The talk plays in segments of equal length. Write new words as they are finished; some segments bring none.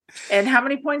And how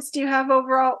many points do you have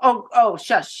overall? Oh,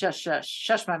 shush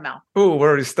my mouth. Ooh, we're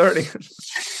already starting.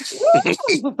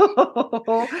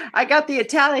 I got the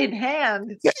Italian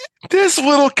hand. This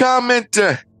little comment.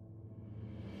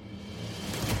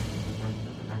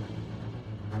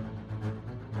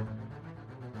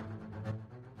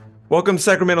 Welcome,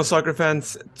 Sacramento soccer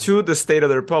fans, to the State of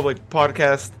the Republic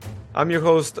podcast. I'm your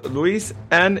host, Luis,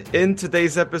 and in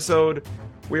today's episode,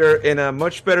 we are in a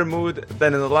much better mood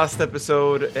than in the last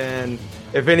episode. And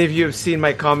if any of you have seen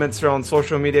my comments around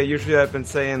social media, usually I've been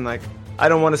saying, like, I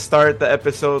don't want to start the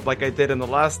episode like I did in the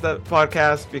last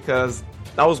podcast because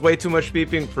that was way too much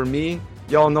beeping for me.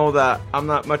 Y'all know that I'm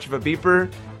not much of a beeper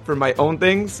for my own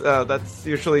things. That's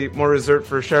usually more reserved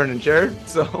for Sharon and Jared.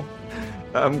 So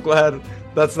I'm glad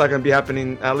that's not going to be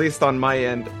happening, at least on my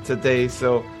end today.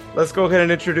 So let's go ahead and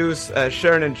introduce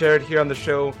Sharon and Jared here on the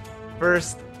show.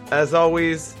 First, as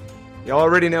always, y'all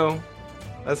already know,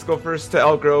 let's go first to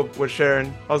Elk Grove with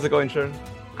Sharon. How's it going, Sharon?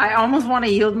 I almost want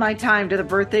to yield my time to the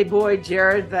birthday boy,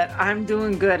 Jared, but I'm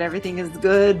doing good. Everything is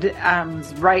good.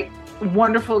 Right.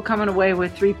 Wonderful coming away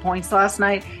with 3 points last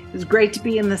night. It was great to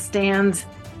be in the stands,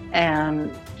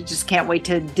 and just can't wait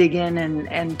to dig in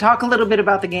and talk a little bit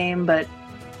about the game, but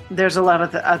there's a lot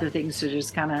of other things to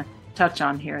just kind of touch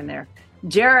on here and there.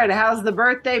 Jared, how's the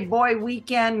birthday boy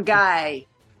weekend guy?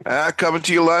 Coming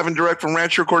to you live and direct from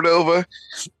Rancho Cordova.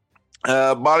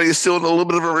 Body is still in a little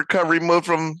bit of a recovery mode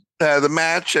from the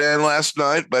match and last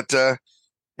night, but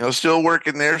still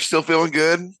working there, still feeling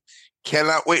good.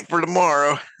 Cannot wait for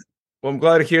tomorrow. Well, I'm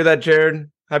glad to hear that,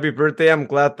 Jared. Happy birthday. I'm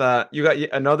glad that you got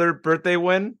another birthday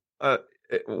win.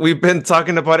 We've been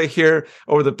talking about it here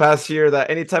over the past year that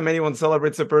anytime anyone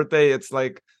celebrates a birthday, it's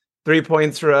like 3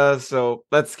 points for us. So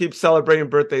let's keep celebrating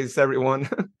birthdays, everyone.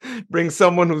 Bring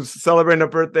someone who's celebrating a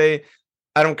birthday.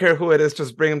 I don't care who it is.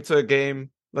 Just bring them to a game.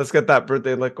 Let's get that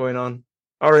birthday lick going on.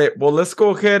 All right. Well, let's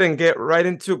go ahead and get right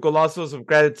into golazos of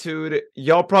gratitude.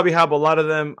 Y'all probably have a lot of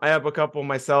them. I have a couple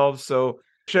myself. So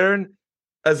Sharon,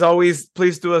 as always,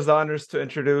 please do us the honors to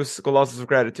introduce golazos of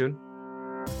gratitude.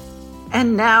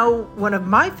 And now, one of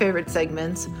my favorite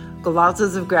segments,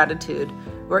 Golazos of Gratitude,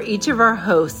 where each of our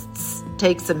hosts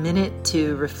takes a minute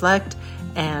to reflect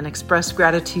and express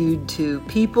gratitude to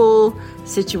people,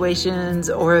 situations,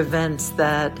 or events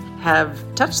that have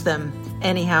touched them.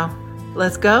 Anyhow,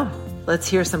 let's go. Let's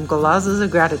hear some Golazos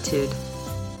of Gratitude.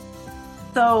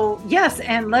 So, yes,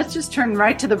 and let's just turn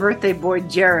right to the birthday boy,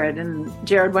 Jared. And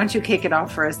Jared, why don't you kick it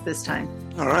off for us this time?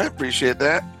 All right, appreciate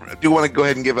that. I do want to go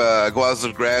ahead and give a gloss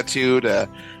of gratitude,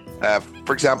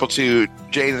 for example, to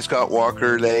Jane and Scott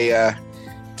Walker. They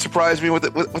surprised me with a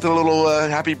little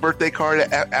happy birthday card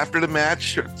after the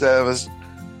match. It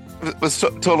was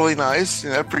totally nice,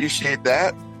 and I appreciate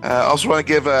that. Also want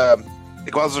to give a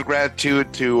gloss of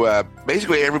gratitude to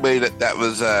basically everybody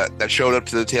that showed up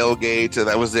to the tailgate,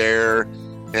 that was there,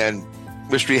 and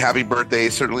wished me happy birthday.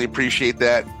 Certainly appreciate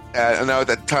that. I know at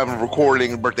that time of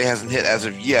recording, birthday hasn't hit as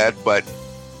of yet, but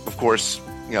of course,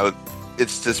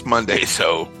 it's this Monday,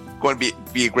 so going to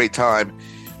be a great time.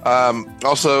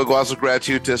 Also, gloss of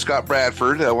gratitude to Scott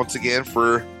Bradford once again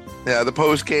for the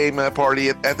post-game party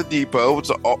at the depot. It's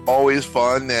always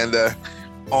fun and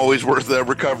always worth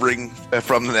recovering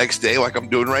from the next day, like I'm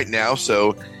doing right now.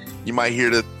 So you might hear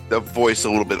the voice a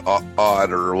little bit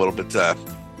odd or a little bit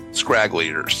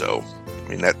scraggly or so. I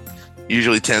mean, that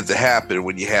usually tends to happen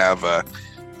when you have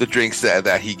the drinks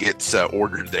that he gets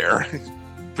ordered there.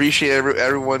 Appreciate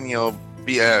everyone,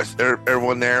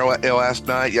 everyone there last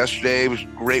night, yesterday. It was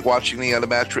great watching the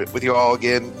match with you all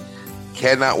again.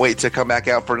 Cannot wait to come back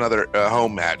out for another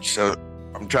home match. So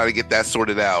I'm trying to get that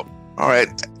sorted out. All right.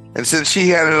 And since she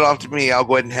handed it off to me, I'll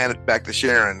go ahead and hand it back to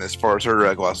Sharon as far as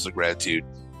her glosses of gratitude.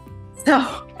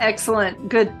 So excellent.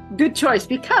 Good choice,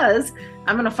 because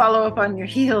I'm going to follow up on your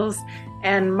heels.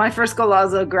 And my first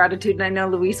golazo of gratitude, and I know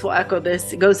Luis will echo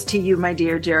this, it goes to you, my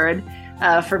dear Jared,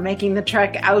 for making the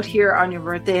trek out here on your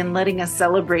birthday and letting us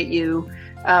celebrate you,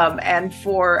 and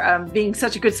for being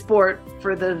such a good sport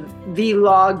for the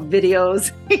vlog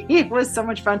videos. It was so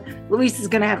much fun. Luis is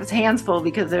going to have his hands full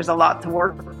because there's a lot to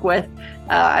work with.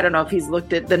 I don't know if he's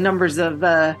looked at the numbers of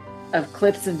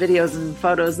clips and videos and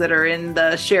photos that are in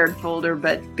the shared folder,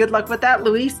 but good luck with that,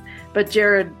 Luis. But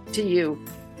Jared, to you,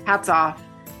 hats off.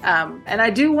 And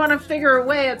I do want to figure a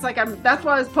way. It's like that's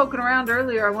why I was poking around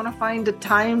earlier. I want to find a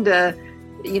time to,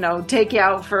 take you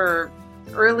out for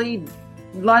early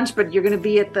lunch, but you're going to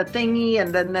be at the thingy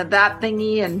and then that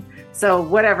thingy. And so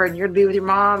whatever, and you're going to be with your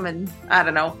mom, and I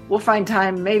don't know, we'll find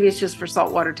time. Maybe it's just for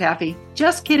saltwater taffy.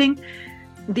 Just kidding.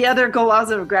 The other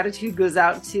golazo of gratitude goes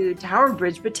out to Tower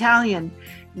Bridge Battalion.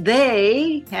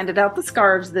 they handed out the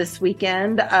scarves this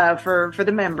weekend for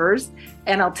the members.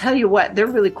 And I'll tell you what, they're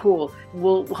really cool.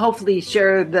 We'll hopefully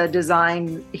share the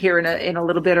design here in a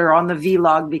little bit or on the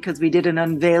vlog, because we did an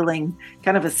unveiling,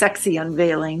 kind of a sexy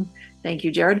unveiling. Thank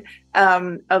you, Jared,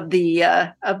 of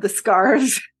the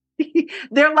scarves.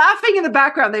 They're laughing in the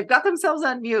background. They've got themselves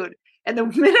on mute. And the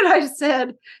minute I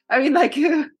said,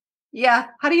 yeah,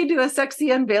 how do you do a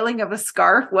sexy unveiling of a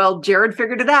scarf? Well, Jared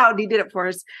figured it out. He did it for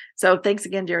us. So thanks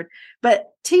again, Jared. But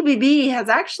TBB has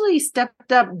actually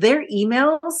stepped up their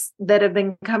emails that have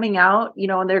been coming out,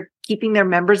 and they're keeping their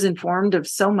members informed of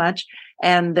so much,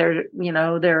 and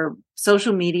their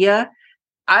social media.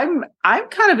 I'm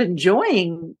kind of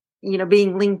enjoying,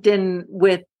 being linked in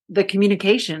with the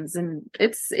communications, and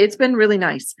it's been really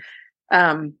nice.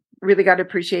 Really got to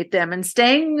appreciate them, and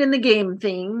staying in the game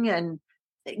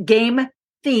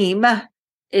theme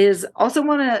is also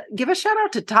want to give a shout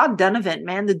out to Todd Donovan,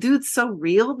 man. The dude's so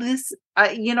real. I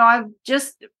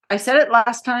said it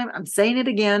last time. I'm saying it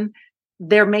again.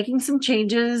 They're making some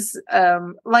changes,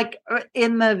 like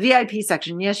in the VIP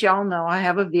section. Yes, y'all know I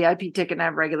have a VIP ticket and I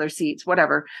have regular seats,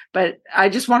 whatever. But I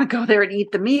just want to go there and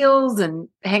eat the meals and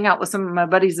hang out with some of my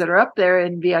buddies that are up there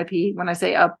in VIP. When I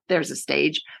say up, there's a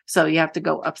stage. So you have to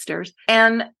go upstairs.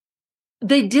 And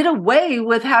they did away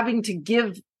with having to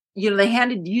give,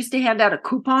 they used to hand out a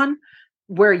coupon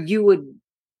where you would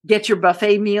get your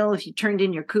buffet meal if you turned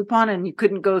in your coupon, and you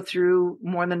couldn't go through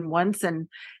more than once. And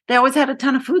they always had a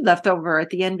ton of food left over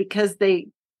at the end because they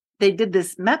did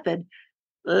this method.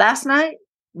 Last night,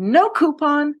 no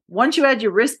coupon. Once you had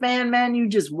your wristband, man, you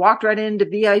just walked right into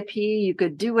VIP. You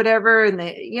could do whatever. And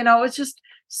it's just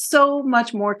so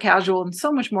much more casual and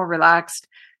so much more relaxed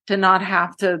to not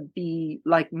have to be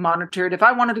like monitored. If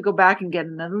I wanted to go back and get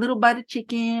a little bite of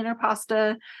chicken or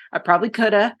pasta, I probably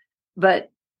could have,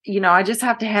 but I just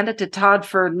have to hand it to Todd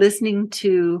for listening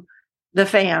to the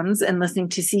fans and listening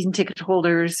to season ticket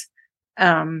holders,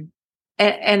 and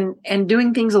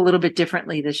doing things a little bit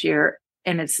differently this year.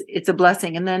 And it's a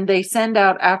blessing. And then they send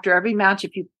out after every match,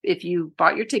 if you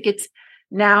bought your tickets,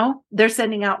 now they're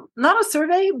sending out not a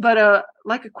survey, but a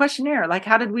questionnaire, like,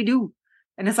 how did we do?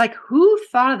 And it's like, who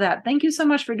thought of that? Thank you so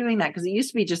much for doing that. Because it used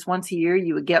to be just once a year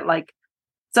you would get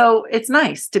so it's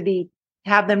nice to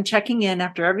have them checking in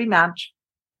after every match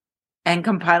and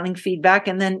compiling feedback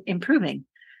and then improving.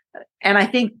 And I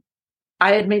think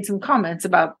I had made some comments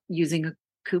about using a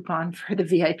coupon for the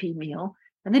VIP meal,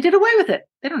 and they did away with it.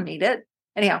 They don't need it.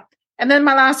 Anyhow. And then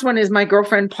my last one is my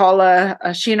girlfriend, Paula.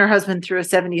 She and her husband threw a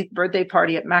 70th birthday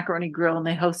party at Macaroni Grill, and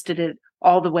they hosted it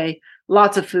all the way.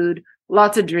 Lots of food,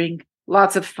 lots of drink,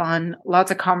 lots of fun, lots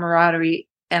of camaraderie.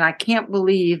 And I can't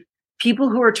believe people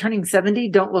who are turning 70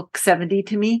 don't look 70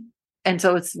 to me. And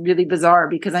so it's really bizarre,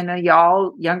 because I know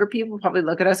y'all younger people probably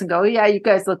look at us and go, yeah, you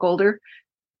guys look older.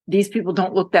 These people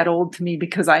don't look that old to me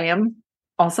because I am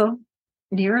also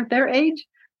near their age.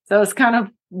 So it's kind of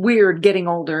weird getting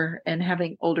older and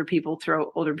having older people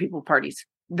throw older people parties.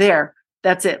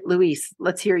 That's it. Luis,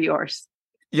 let's hear yours.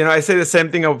 I say the same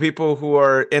thing of people who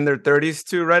are in their 30s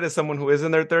too, right? As someone who is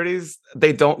in their 30s,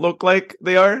 they don't look like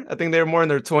they are. I think they're more in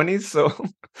their 20s. So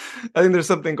I think there's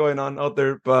something going on out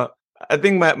there. But I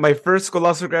think my first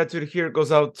Golazo gratitude here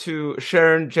goes out to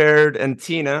Sharon, Jared, and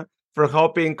Tina for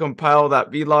helping compile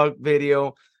that vlog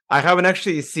video. I haven't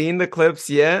actually seen the clips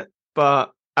yet,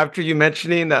 but after you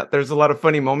mentioning that there's a lot of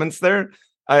funny moments there,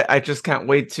 I just can't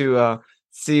wait to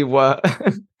see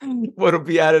what'll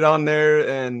be added on there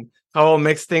and how I'll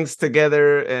mix things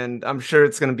together. And I'm sure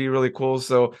it's going to be really cool.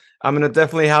 So I'm going to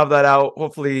definitely have that out,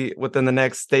 hopefully within the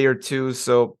next day or two.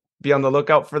 So be on the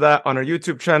lookout for that on our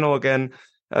YouTube channel. Again,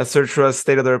 search for us,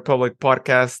 State of the Republic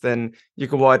podcast, and you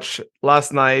can watch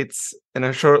last night's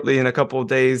and shortly in a couple of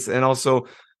days, and also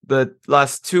the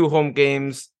last two home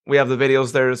games. We have the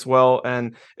videos there as well,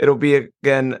 and it'll be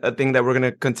again a thing that we're going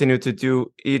to continue to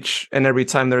do each and every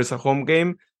time there's a home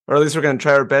game, or at least we're going to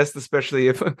try our best, especially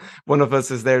if one of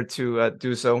us is there to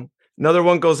do so. Another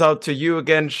one goes out to you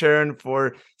again, Sharon,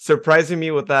 for surprising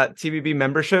me with that TBB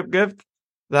membership gift.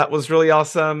 That was really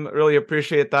awesome. Really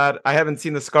appreciate that. I haven't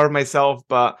seen the scarf myself,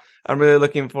 but I'm really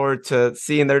looking forward to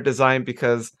seeing their design,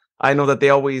 because I know that they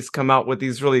always come out with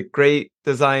these really great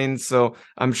designs. So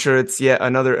I'm sure it's yet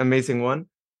another amazing one.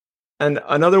 And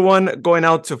another one going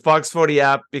out to Fox 40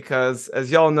 app, because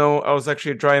as y'all know, I was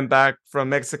actually driving back from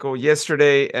Mexico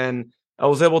yesterday, and I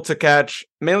was able to catch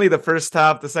mainly the first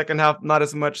half, the second half, not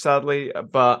as much, sadly,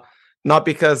 but not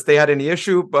because they had any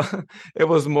issue, but it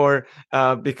was more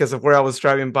because of where I was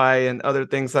driving by and other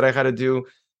things that I had to do.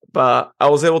 But I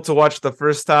was able to watch the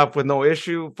first half with no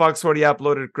issue. Fox 40 app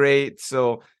loaded great.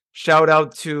 So shout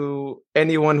out to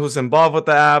anyone who's involved with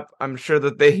the app. I'm sure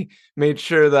that they made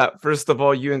sure that, first of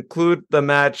all, you include the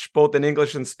match both in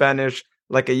English and Spanish,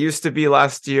 like it used to be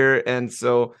last year. And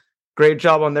so great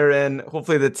job on their end.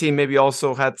 Hopefully the team maybe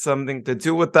also had something to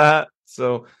do with that.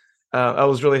 So I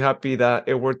was really happy that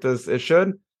it worked as it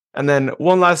should. And then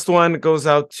one last one goes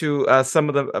out to some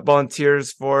of the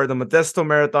volunteers for the Modesto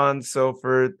Marathon. So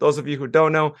for those of you who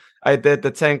don't know, I did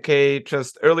the 10K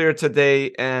just earlier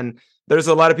today, and there's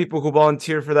a lot of people who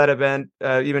volunteer for that event,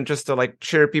 even just to like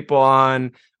cheer people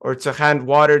on or to hand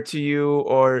water to you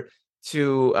or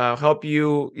to help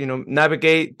you,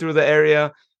 navigate through the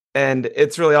area. And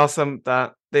it's really awesome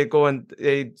that they go and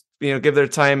they give their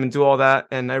time and do all that,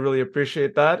 and I really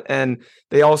appreciate that. And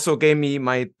they also gave me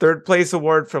my third place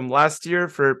award from last year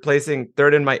for placing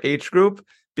third in my age group,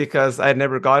 because I had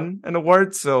never gotten an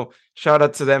award. So shout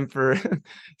out to them for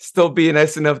still being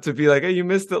nice enough to be like, hey, you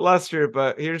missed it last year,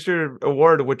 but here's your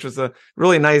award, which was a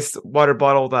really nice water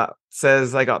bottle that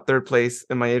says I got third place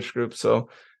in my age group. So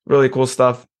really cool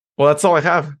stuff. Well, that's all I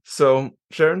have. So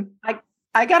Sharon?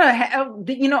 I gotta,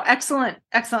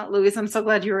 excellent, Luis. I'm so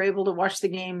glad you were able to watch the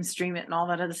game, stream it, and all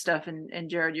that other stuff. And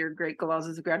Jared, you're great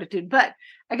golazos of gratitude. But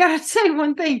I gotta say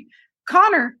one thing,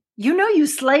 Connor, you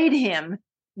slayed him,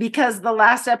 because the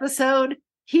last episode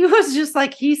he was just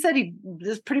like, he said he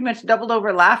just pretty much doubled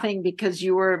over laughing because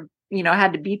you were,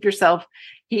 had to beep yourself.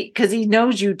 Because he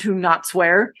knows you to not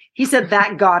swear. He said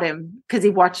that got him, because he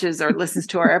watches or listens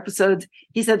to our episodes.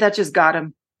 He said that just got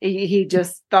him. He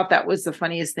just thought that was the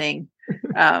funniest thing,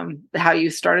 how you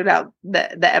started out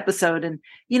the episode. And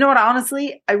you know what,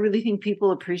 honestly, I really think people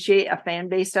appreciate a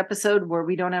fan-based episode where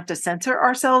we don't have to censor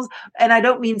ourselves. And I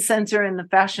don't mean censor in the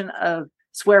fashion of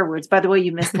swear words. By the way,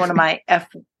 you missed one of my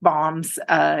F-bombs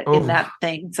in that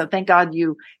thing. So thank God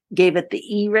you gave it the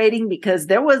E rating, because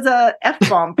there was a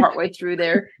F-bomb partway through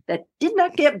there that did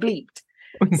not get bleeped.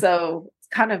 So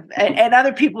kind of, and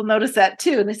other people noticed that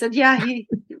too. And they said, yeah, you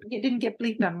didn't get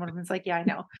bleeped on one of them. It's like, yeah, I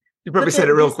know. You probably said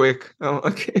it real quick. Oh,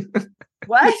 okay.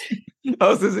 What?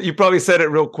 You probably said it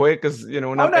real quick because,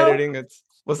 when I'm editing,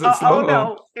 was it slow? Oh,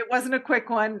 no, it wasn't a quick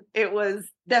one. It was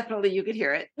definitely, you could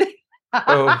hear it.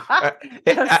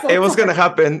 It was going to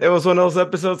happen. It was one of those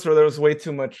episodes where there was way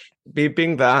too much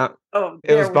beeping that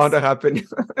it was bound to happen.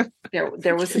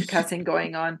 there was some cussing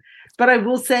going on. But I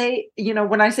will say,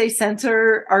 when I say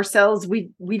censor ourselves,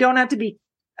 we don't have to be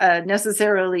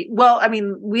necessarily, well, I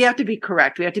mean, we have to be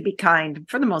correct. We have to be kind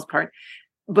for the most part,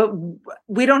 but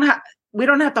we don't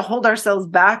have to hold ourselves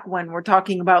back when we're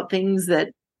talking about things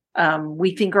that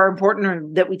we think are important, or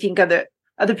that we think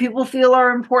other people feel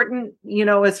are important,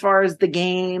 as far as the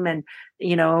game and,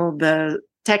 the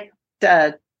tech,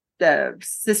 the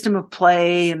system of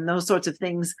play and those sorts of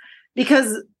things,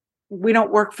 because we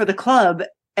don't work for the club.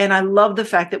 And I love the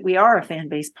fact that we are a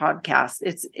fan-based podcast.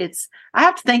 I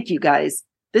have to thank you guys.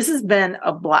 This has been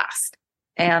a blast,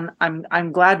 and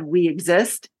I'm glad we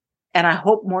exist. And I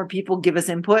hope more people give us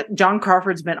input. John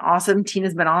Crawford's been awesome.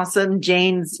 Tina's been awesome.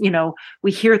 Jane's,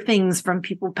 we hear things from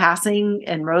people passing,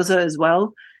 and Rosa as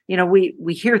well.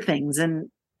 We hear things and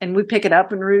we pick it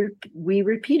up and we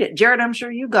repeat it. Jared, I'm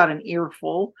sure you got an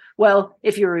earful. Well,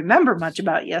 if you remember much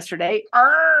about yesterday.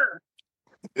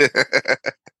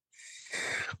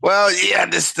 Well, yeah,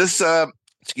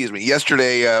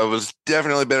 yesterday was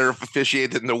definitely better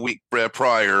officiated than the week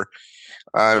prior.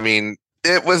 I mean,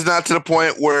 it was not to the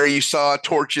point where you saw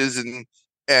torches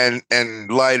and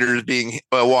lighters being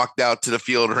walked out to the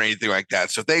field or anything like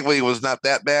that. So thankfully it was not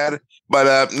that bad.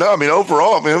 But no, I mean,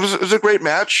 overall, it was a great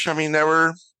match. I mean, there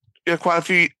were quite a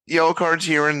few yellow cards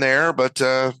here and there, but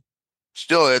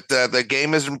still, the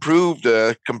game has improved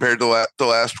compared to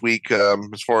last week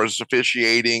as far as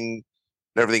officiating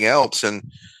and everything else. And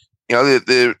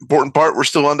the important part, we're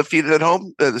still undefeated at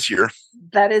home this year.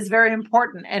 That is very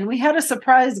important. And we had a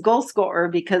surprise goal scorer,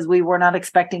 because we were not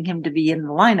expecting him to be in the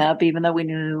lineup, even though we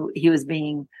knew he was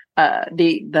being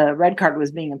the red card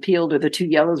was being appealed, or the two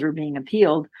yellows were being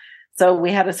appealed. So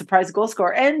we had a surprise goal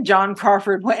scorer, and John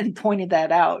Crawford went and pointed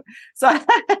that out. So I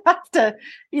have to,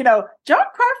 John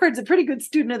Crawford's a pretty good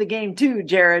student of the game too,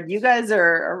 Jared. You guys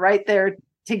are right there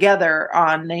together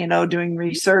on, doing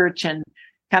research and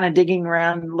kind of digging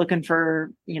around, looking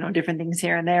for, different things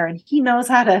here and there. And he knows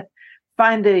how to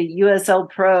find the USL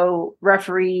Pro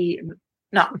referee,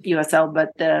 not USL, but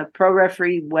the Pro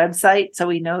Referee website. So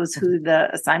he knows who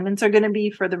the assignments are going to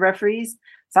be for the referees.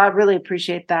 So I really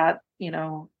appreciate that,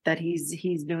 that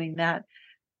he's doing that.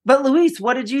 But Luis,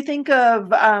 what did you think of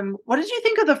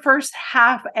the first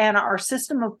half and our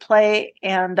system of play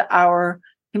and our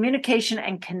communication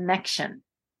and connection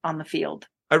on the field?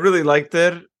 I really liked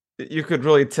it. You could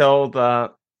really tell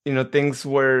that things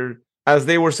were as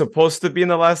they were supposed to be in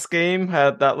the last game,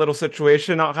 had that little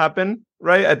situation not happen,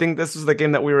 right? I think this was the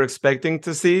game that we were expecting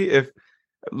to see if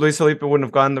Luis Felipe wouldn't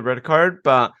have gotten the red card,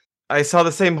 but I saw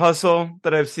the same hustle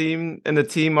that I've seen in the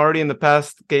team already in the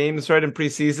past games, right, in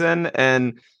preseason,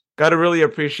 and got to really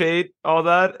appreciate all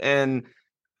that. And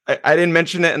I didn't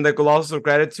mention it in the Golazo of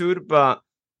Gratitude, but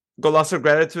Golazo of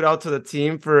Gratitude out to the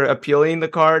team for appealing the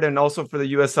card and also for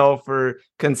the USL for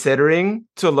considering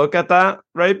to look at that,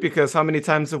 right? Because how many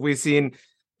times have we seen,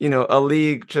 a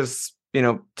league just,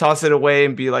 toss it away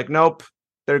and be like, nope,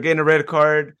 they're getting a red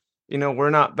card. We're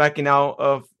not backing out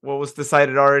of what was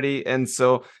decided already. And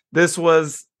so this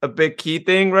was a big key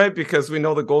thing, right? Because we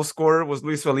know the goal scorer was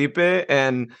Luis Felipe.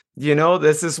 And,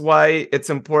 this is why it's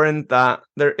important that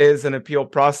there is an appeal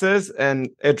process, and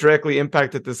it directly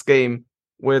impacted this game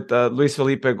with Luis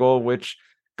Felipe goal, which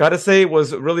gotta say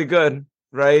was really good,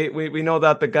 right? We know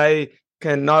that the guy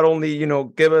can not only,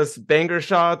 give us banger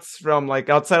shots from like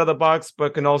outside of the box,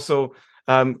 but can also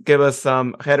give us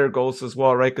some header goals as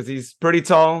well, right? Because he's pretty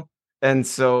tall. And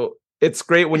so it's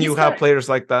great when you have players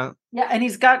like that. Yeah, and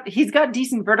he's got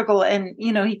decent vertical, and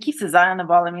he keeps his eye on the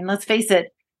ball. I mean, let's face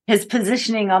it, his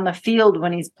positioning on the field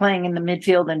when he's playing in the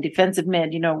midfield and defensive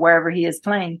mid, wherever he is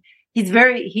playing,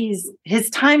 his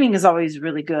timing is always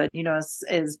really good,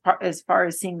 as far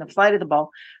as seeing the flight of the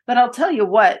ball. But I'll tell you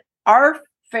what, our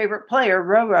favorite player,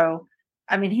 Roro,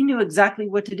 I mean, he knew exactly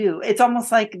what to do. It's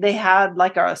almost like they had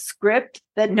like a script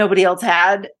that nobody else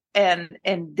had and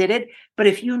did it. But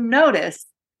if you notice,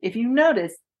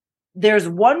 there's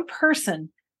one person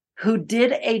who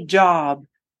did a job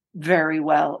very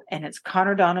well, and it's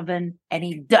Connor Donovan, and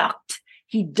he ducked.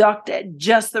 He ducked at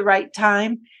just the right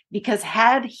time, because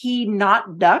had he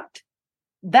not ducked,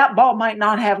 that ball might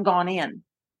not have gone in.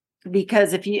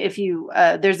 Because if you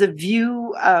there's a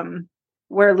view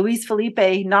where Luis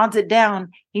Felipe nods it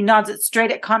down, he nods it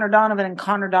straight at Connor Donovan, and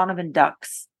Connor Donovan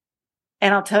ducks.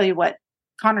 And I'll tell you what,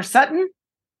 Connor Sutton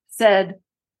said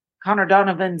Connor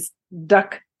Donovan's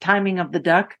timing of the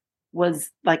duck was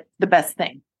like the best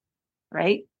thing,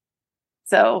 right?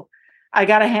 So I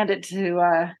got to hand it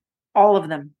to all of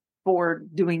them for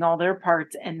doing all their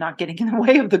parts and not getting in the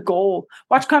way of the goal.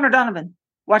 Watch Connor Donovan.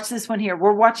 Watch this one here.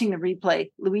 We're watching the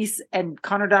replay. Luis and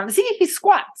Connor Donovan. See, he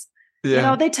squats.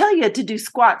 Yeah. They tell you to do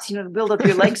squats, to build up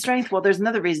your leg strength. Well, there's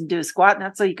another reason to do a squat, and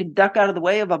that's so you can duck out of the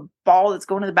way of a ball that's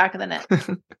going to the back of the net.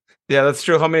 Yeah, that's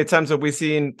true. How many times have we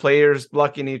seen players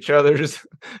blocking each other's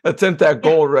attempt at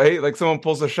goal, right? Like someone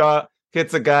pulls a shot,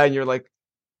 hits a guy, and you're like,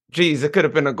 geez, it could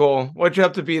have been a goal. Why'd you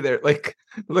have to be there? Like,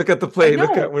 look at the play.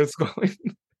 Look at where it's going.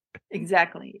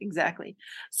 Exactly.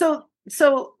 So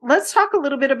let's talk a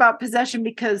little bit about possession,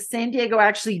 because San Diego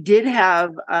actually did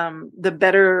have the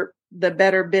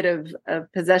better bit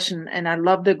of possession, and I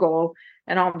love the goal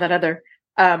and all that other.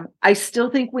 I still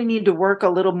think we need to work a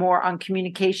little more on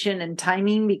communication and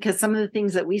timing, because some of the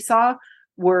things that we saw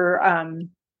were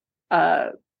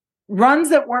runs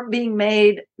that weren't being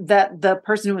made that the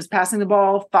person who was passing the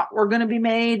ball thought were going to be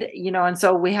made, and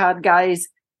so we had guys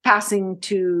passing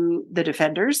to the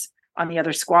defenders on the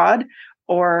other squad,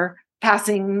 or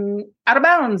passing out of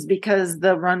bounds because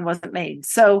the run wasn't made.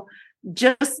 So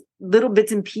just little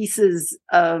bits and pieces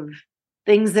of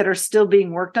things that are still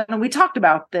being worked on. And we talked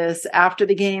about this after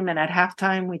the game, and at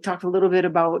halftime, we talked a little bit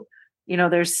about,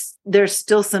 there's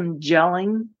still some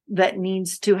gelling that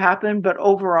needs to happen. But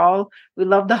overall, we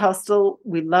love the hustle.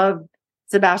 We love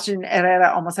Sebastian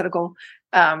Herrera almost had a goal.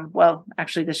 Well,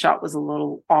 actually, the shot was a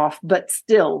little off, but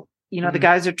still, the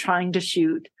guys are trying to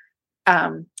shoot.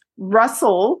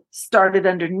 Russell started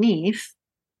underneath,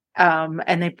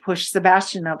 and they pushed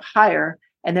Sebastian up higher.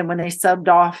 And then when they subbed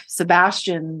off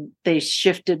Sebastian, they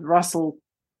shifted Russell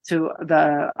to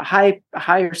the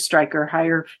higher striker,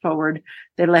 higher forward.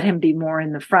 They let him be more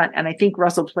in the front. And I think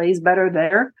Russell plays better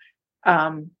there.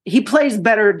 He plays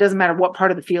better. It doesn't matter what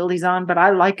part of the field he's on, but I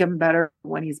like him better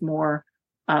when he's more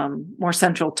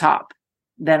central top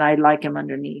than I like him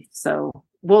underneath. So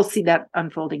we'll see that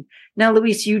unfolding. Now,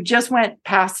 Luis, you just went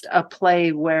past a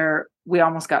play where we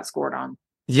almost got scored on.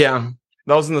 Yeah.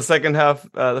 That was in the second half,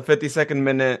 the 52nd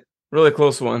minute, really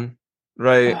close one,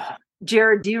 right?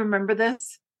 Jared, do you remember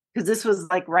this? Because this was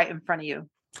like right in front of you.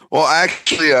 Well, I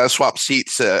actually swapped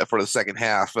seats for the second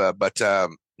half, but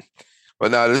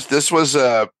no, this was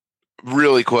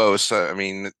really close. I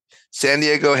mean, San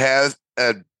Diego has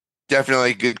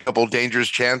definitely a good couple dangerous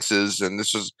chances, and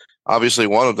this was obviously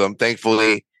one of them.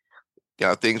 Thankfully,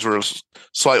 things were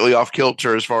slightly off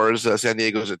kilter as far as San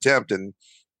Diego's attempt, and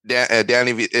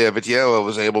Danny Vitiello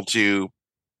was able to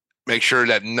make sure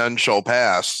that none shall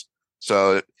pass.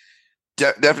 So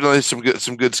Definitely some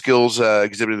good skills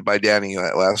exhibited by Danny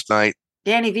last night.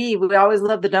 Danny V, we always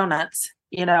love the donuts.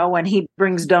 When he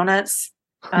brings donuts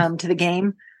to the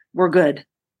game, we're good.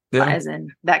 Yeah. As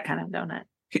in that kind of donut.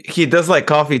 He does like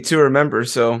coffee too, remember?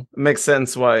 So it makes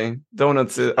sense why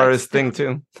donuts are his thing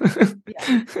too.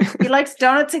 Yeah. He likes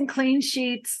donuts and clean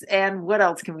sheets. And what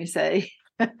else can we say?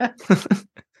 Yeah,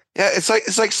 it's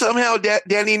like somehow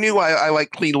Danny knew I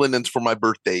like clean linens for my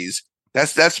birthdays.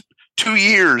 That's 2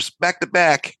 years back to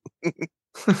back.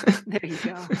 There you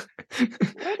go.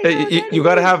 Hey, you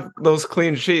got to have those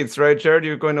clean sheets, right, Jared?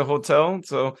 You're going to a hotel,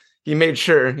 so he made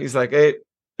sure. He's like, hey,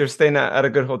 you're staying at a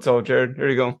good hotel, Jared. Here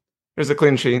you go. Here's a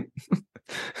clean sheet.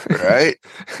 Right.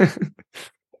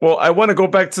 Well, I want to go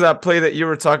back to that play that you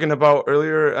were talking about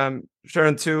earlier,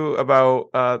 Sharon, too,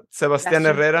 about Sebastian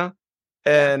Herrera.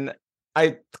 And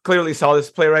I clearly saw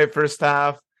this play right first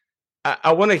half.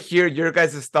 I want to hear your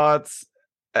guys' thoughts.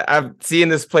 I've seen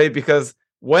this play because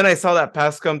when I saw that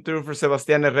pass come through for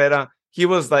Sebastian Herrera, he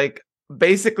was like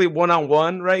basically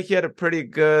one-on-one, right? He had a pretty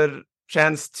good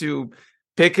chance to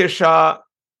pick his shot,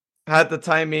 had the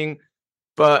timing,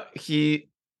 but he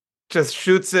just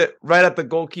shoots it right at the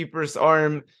goalkeeper's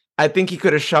arm. I think he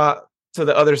could have shot to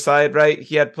the other side, right?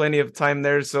 He had plenty of time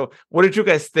there. So what did you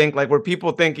guys think? Like, were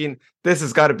people thinking this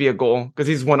has got to be a goal because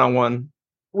he's one-on-one?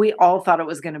 We all thought it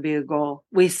was going to be a goal.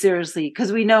 We seriously,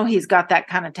 because we know he's got that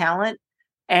kind of talent.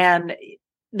 And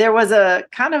there was a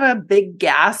kind of a big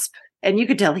gasp, and you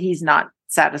could tell he's not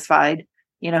satisfied.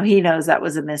 He knows that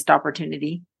was a missed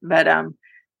opportunity. But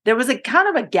there was a kind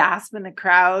of a gasp in the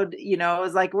crowd. It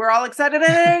was like, we're all excited.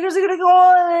 Hey, here's a good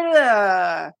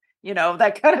goal.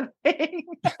 That kind of thing.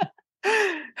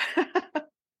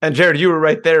 And Jared, you were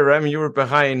right there, right? I mean, you were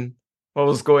behind what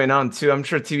was going on too. I'm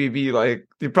sure TVB, like,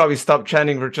 you probably stopped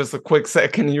chanting for just a quick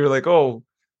second. And you were like, oh,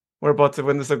 we're about to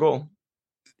win this a goal.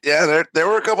 Yeah, there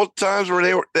were a couple of times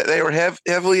where they were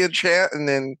heavily in chant, and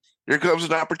then here comes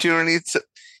an opportunity.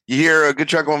 You hear a good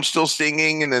chunk of them still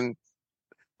singing, and then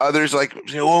others like,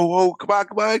 whoa, come on,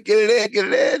 get it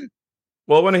in.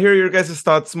 Well, I want to hear your guys'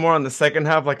 thoughts more on the second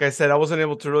half. Like I said, I wasn't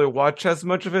able to really watch as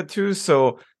much of it too.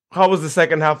 So how was the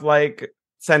second half like?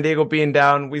 San Diego being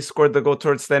down, we scored the goal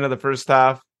towards the end of the first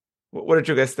half. What did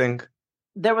you guys think?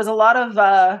 There was a lot of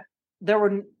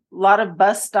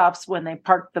bus stops when they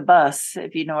parked the bus,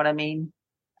 if you know what I mean.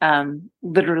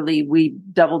 Literally, we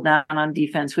doubled down on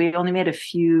defense. We only made a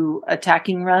few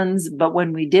attacking runs, but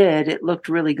when we did, it looked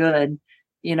really good.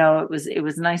 It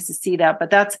was nice to see that. But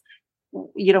that's,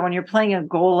 when you're playing a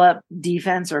goal up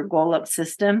defense or goal up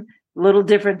system, a little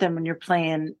different than when you're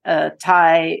playing a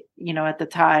tie, at the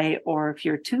tie, or if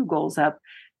you're 2 goals up.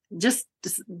 Just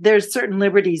there's certain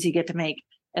liberties you get to make,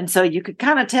 and so you could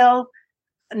kind of tell.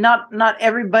 Not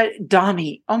everybody.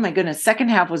 Domi, oh my goodness, second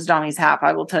half was Domi's half.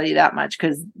 I will tell you that much,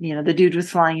 because the dude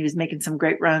was flying. He was making some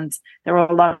great runs. There were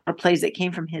a lot of plays that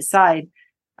came from his side,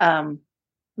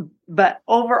 but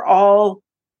overall,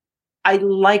 I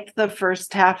liked the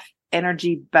first half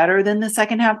energy better than the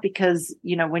second half, because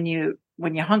when you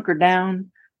hunker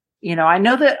down, I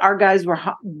know that our guys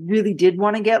really did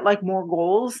want to get like more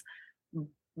goals,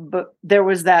 but there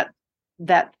was that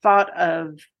thought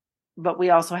of, but we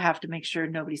also have to make sure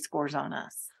nobody scores on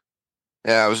us.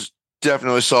 Yeah, it was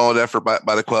definitely a solid effort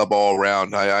by the club all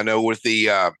around. I know with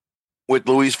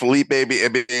Luis Felipe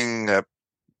being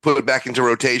put back into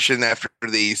rotation after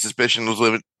the suspicion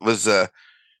was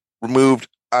removed,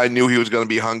 I knew he was going to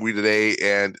be hungry today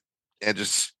and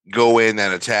just go in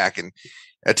and attack. And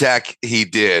attack he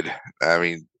did. I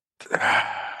mean,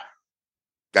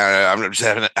 I'm just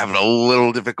having a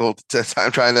little difficult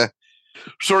time trying to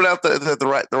sort out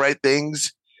the right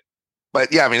things.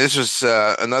 But yeah, I mean, this was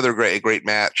another great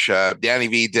match. Danny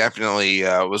V definitely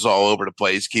was all over the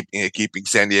place, keeping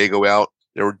San Diego out.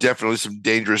 There were definitely some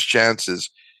dangerous chances,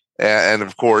 and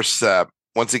of course,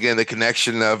 once again, the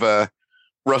connection of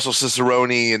Russell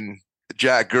Cicerone and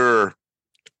Jack Gurr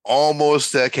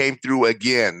almost came through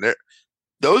again.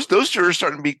 Those two are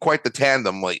starting to be quite the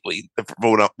tandem lately,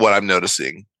 from what I'm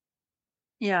noticing.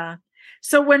 Yeah.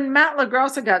 So when Matt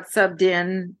LaGrossa got subbed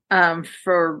in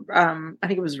for I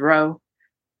think it was Rowe.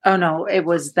 Oh no,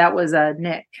 that was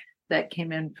Nick that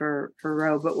came in for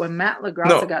Rowe. But when Matt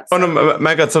LaGrossa got subbed,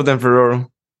 Matt got subbed in for Rowe.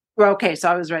 Okay,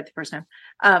 so I was right the first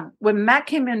time. When Matt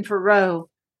came in for Rowe,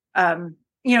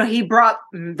 he brought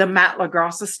the Matt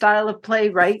LaGrossa style of play,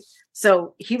 right?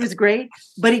 So he was great,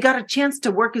 but he got a chance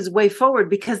to work his way forward,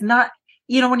 because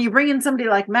when you bring in somebody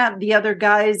like Matt, the other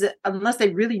guys, unless they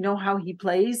really know how he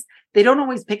plays, they don't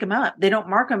always pick him up. They don't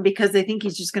mark him because they think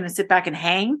he's just going to sit back and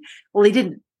hang. Well, he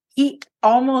didn't. he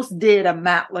almost did a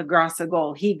Matt LaGrassa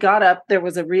goal. He got up. There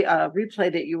was a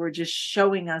replay that you were just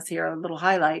showing us here, a little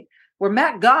highlight, where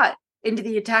Matt got into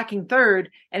the attacking third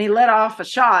and he let off a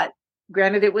shot.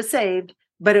 Granted, it was saved,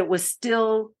 but it was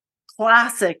still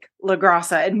classic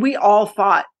LaGrassa. And we all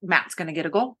thought Matt's going to get a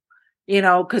goal,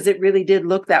 because it really did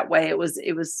look that way. It was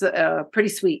pretty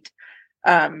sweet.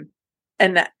 And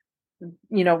that,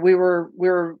 we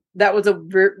were that was a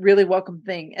really welcome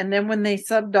thing. And then when they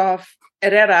subbed off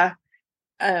Herrera,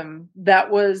 that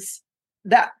was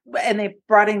that, and they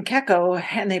brought in Keiko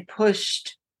and they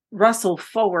pushed Russell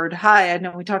forward high. I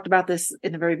know we talked about this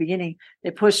in the very beginning.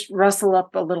 They pushed Russell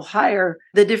up a little higher.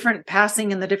 The different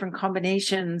passing and the different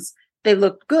combinations, they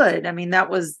looked good. I mean, that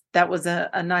was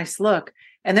a nice look.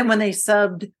 And then when they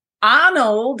subbed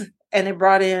Arnold and they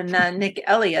brought in Nick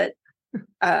Elliott,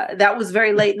 that was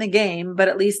very late in the game, but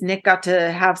at least Nick got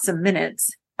to have some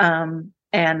minutes. And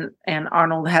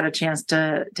Arnold had a chance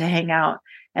to hang out.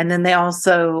 And then they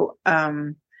also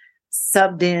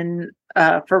subbed in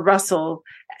for Russell.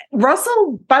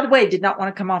 Russell, by the way, did not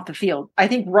want to come off the field. I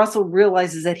think Russell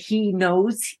realizes that he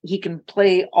knows he can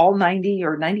play all 90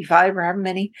 or 95 or however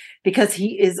many, because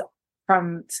he is,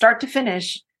 from start to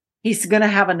finish, he's going to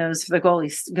have a nose for the goal.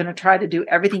 He's going to try to do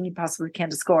everything he possibly can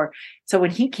to score. So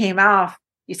when he came off,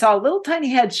 you saw a little tiny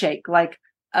head shake, like,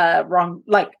 wrong,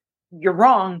 like, you're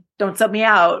wrong, don't sub me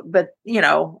out. But,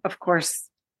 of course,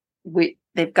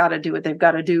 they've got to do what they've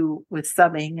got to do with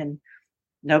subbing, and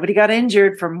nobody got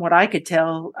injured from what I could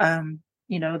tell.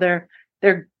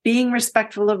 They're being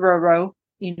respectful of Roro,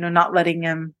 not letting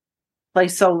him play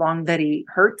so long that he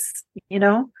hurts,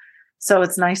 So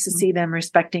it's nice to see them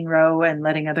respecting Rowe and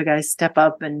letting other guys step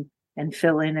up and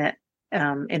fill in it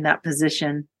in that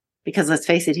position. Because let's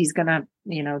face it, he's gonna,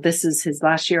 this is his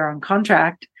last year on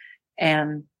contract,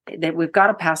 and that we've got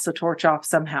to pass the torch off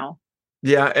somehow.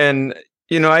 Yeah, and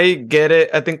I get it.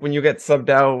 I think when you get subbed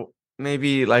out,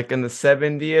 maybe like in the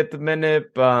 70th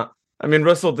minute, but I mean,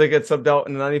 Russell did get subbed out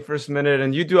in the 91st minute,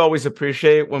 and you do always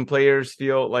appreciate when players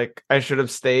feel like I should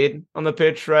have stayed on the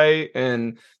pitch, right?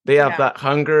 And they have that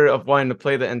hunger of wanting to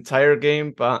play the entire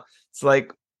game. But it's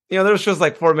like, there's just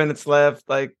like 4 minutes left.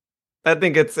 Like, I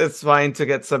think it's fine to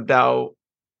get subbed out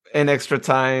in extra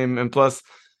time. And plus,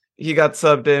 he got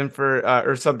subbed in for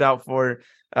or subbed out for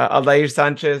Aldair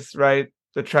Sanchez, right?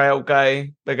 The tryout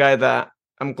guy, the guy that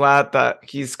I'm glad that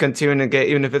he's continuing to get,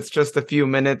 even if it's just a few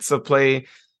minutes of play.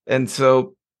 And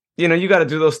so, you got to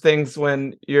do those things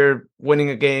when you're winning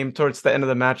a game towards the end of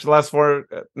the match. The last 4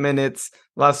 minutes,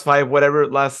 last 5, whatever,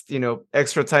 last,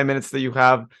 extra time minutes that you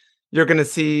have, you're going to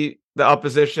see the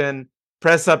opposition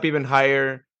press up even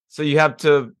higher. So you have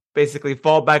to basically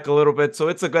fall back a little bit. So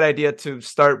it's a good idea to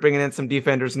start bringing in some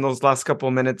defenders in those last couple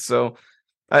of minutes. So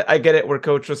I get it where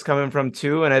coach was coming from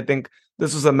too. And I think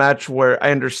this was a match where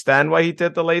I understand why he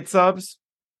did the late subs,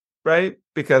 right?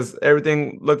 Because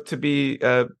everything looked to be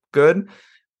good.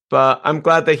 But I'm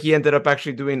glad that he ended up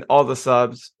actually doing all the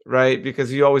subs, right?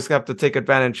 Because you always have to take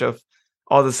advantage of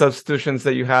all the substitutions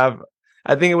that you have.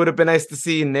 I think it would have been nice to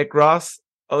see Nick Ross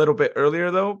a little bit earlier,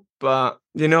 though. But, at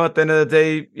the end of the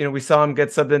day, we saw him get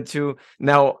subbed into.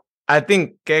 Now, I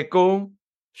think Keiko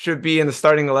should be in the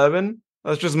starting 11.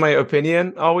 That's just my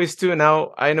opinion always, too. And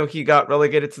now I know he got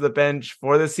relegated to the bench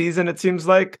for the season, it seems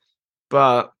like.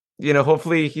 But,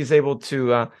 hopefully he's able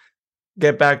to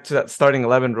get back to that starting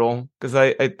 11 role, because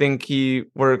I think he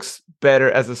works better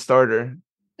as a starter.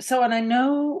 So, and I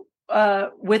know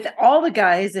with all the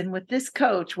guys and with this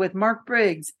coach, with Mark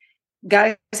Briggs,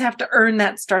 guys have to earn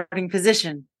that starting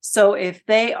position. So if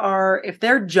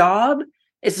their job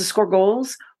is to score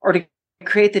goals or to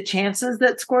create the chances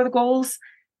that score the goals,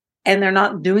 and they're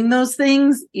not doing those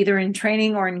things either in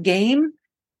training or in game,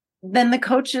 then the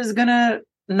coach is they're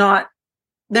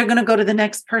going to go to the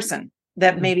next person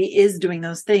that maybe is doing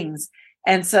those things.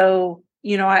 And so,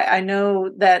 I know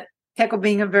that Keiko,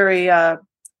 being a very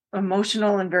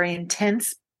emotional and very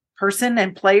intense person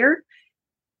and player,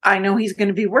 I know he's going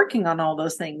to be working on all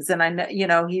those things. And I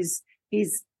know, he's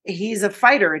a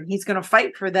fighter, and he's going to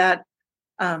fight for that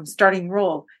starting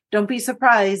role. Don't be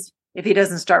surprised if he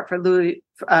doesn't start for Louis,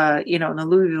 in the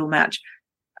Louisville match.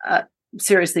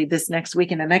 Seriously, this next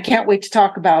weekend. And I can't wait to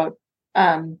talk about,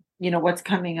 what's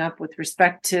coming up with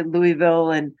respect to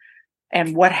Louisville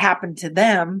and what happened to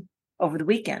them over the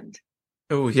weekend.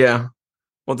 Oh, yeah.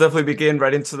 We'll definitely be getting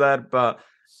right into that. But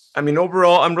I mean,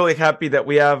 overall, I'm really happy that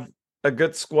we have a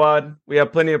good squad. We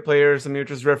have plenty of players. I mean, we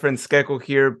just referenced Keiko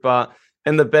here, but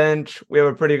in the bench, we have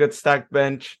a pretty good stacked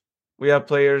bench. We have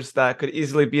players that could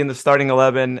easily be in the starting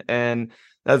 11, and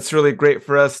that's really great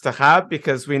for us to have,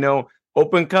 because we know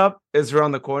Open Cup is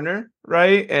around the corner,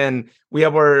 right? And we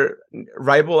have our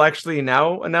rival actually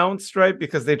now announced, right?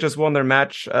 Because they just won their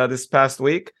match this past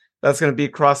week. That's going to be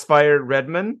Crossfire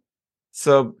Redmond.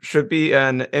 So should be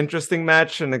an interesting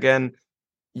match. And again,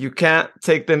 you can't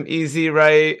take them easy,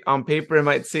 right? On paper, it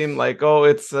might seem like, oh,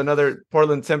 it's another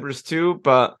Portland Timbers too,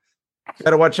 but you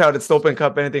gotta watch out. It's the Open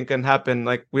Cup. Anything can happen,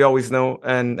 like we always know.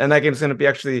 And that game's going to be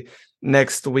actually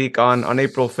next week on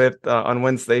April 5th, on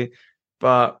Wednesday.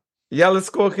 But yeah, let's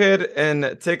go ahead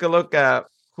and take a look at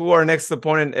who our next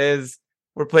opponent is.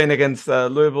 We're playing against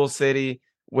Louisville City,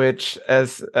 which,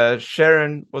 as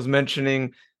Sharon was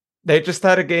mentioning, they just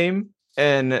had a game,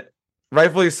 and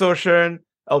rightfully so, Sharon.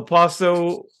 El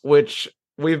Paso, which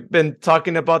we've been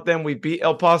talking about them. We beat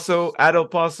El Paso at El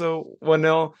Paso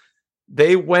 1-0.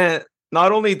 They went,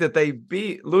 not only did they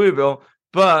beat Louisville,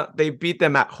 but they beat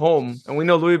them at home. And we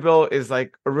know Louisville is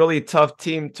like a really tough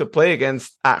team to play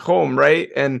against at home, right?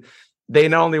 And they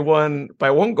not only won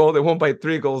by 1 goal, they won by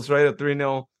 3 goals, right? A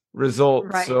 3-0 result.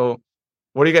 Right. So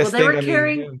what do you guys think? They were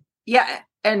carrying,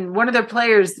 and one of their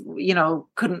players,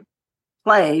 couldn't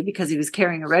play because he was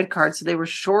carrying a red card. So they were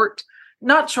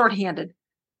not shorthanded.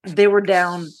 They were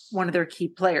down one of their key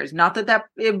players. Not that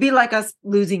it'd be like us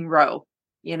losing Rowe,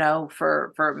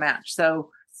 for a match. So,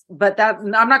 but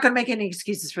I'm not going to make any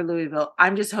excuses for Louisville.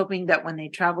 I'm just hoping that when they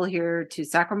travel here to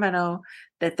Sacramento,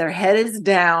 that their head is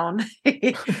down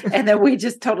and that we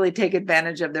just totally take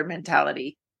advantage of their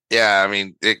mentality. Yeah, I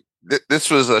mean,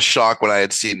 this was a shock when I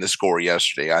had seen the score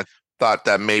yesterday. I thought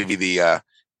that maybe the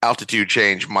altitude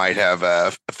change might have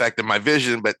affected my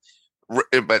vision, but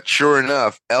sure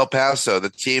enough, El Paso, the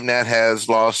team that has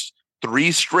lost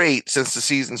 3 straight since the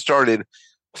season started,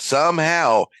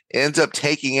 somehow ends up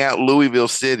taking out Louisville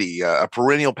City, a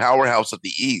perennial powerhouse of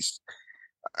the East.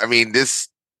 I mean,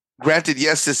 granted,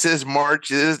 yes, this is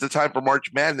March. It is the time for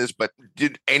March Madness, but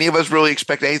did any of us really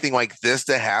expect anything like this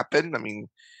to happen? I mean,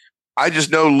 I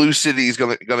just know Lou City is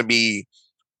going to be,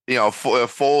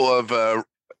 full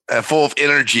of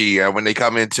energy when they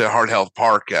come into Heart Health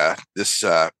Park this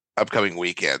upcoming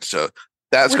weekend. So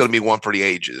that's going to be one for the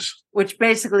ages. Which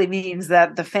basically means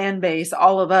that the fan base,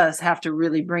 all of us, have to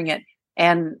really bring it.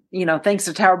 And, thanks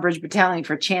to Tower Bridge Battalion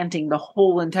for chanting the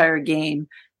whole entire game.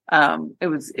 It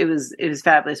was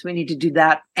fabulous. We need to do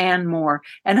that and more.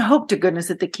 And hope to goodness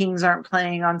that the Kings aren't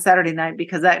playing on Saturday night,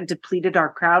 because that depleted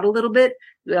our crowd a little bit.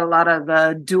 We had a lot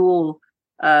of dual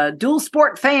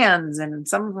sport fans, and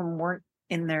some of them weren't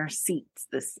in their seats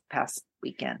this past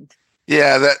weekend.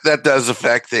 Yeah, that does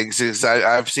affect things.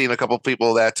 I've seen a couple of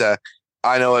people that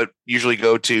I know usually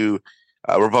go to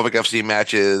Republic FC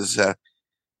matches.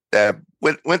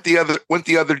 Went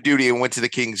the other duty and went to the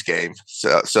Kings game.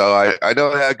 So I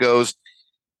know how it goes.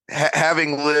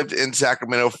 Having lived in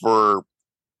Sacramento for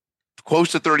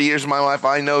close to 30 years of my life,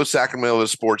 I know Sacramento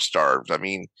is sports starved. I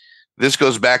mean, this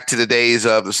goes back to the days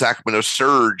of the Sacramento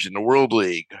Surge in the World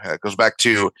League. It goes back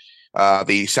to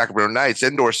the Sacramento Knights,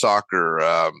 indoor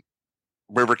soccer,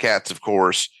 River Cats, of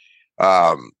course.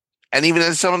 And even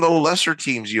in some of the lesser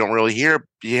teams you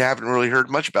haven't really heard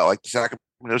much about, like the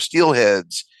Sacramento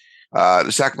Steelheads,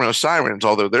 the Sacramento Sirens,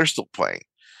 although they're still playing.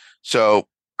 So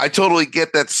I totally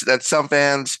get that some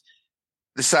fans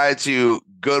decide to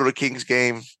go to the Kings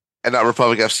game and not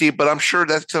Republic FC, but I'm sure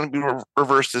that's going to be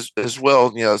reversed as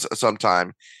well,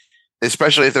 sometime,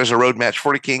 especially if there's a road match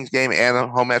for the Kings game and a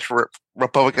home match for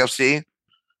Republic FC.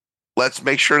 Let's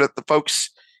make sure that the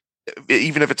folks,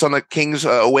 even if it's on the Kings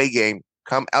away game,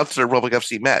 come out to the Republic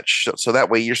FC match. So that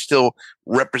way you're still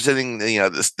representing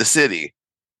the city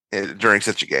during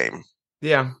such a game.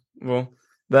 Yeah, well,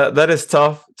 that is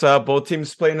tough to have both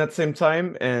teams playing at the same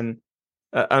time, and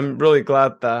I'm really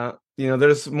glad that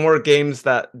there's more games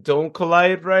that don't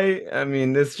collide, right? I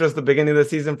mean, it's just the beginning of the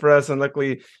season for us, and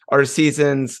luckily our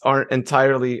seasons aren't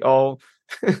entirely all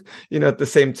at the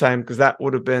same time, because that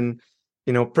would have been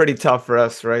pretty tough for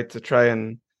us, right, to try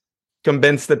and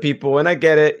convince the people. And I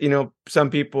get it,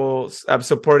 some people have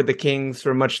supported the Kings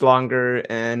for much longer,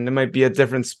 and it might be a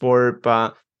different sport,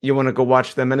 but you want to go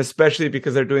watch them, and especially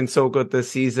because they're doing so good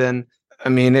this season. I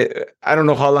mean, I don't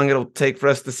know how long it'll take for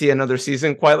us to see another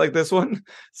season quite like this one.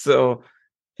 So,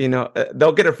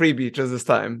 they'll get a freebie just this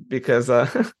time, because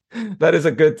that is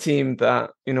a good team that,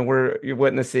 you're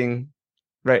witnessing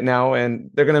right now,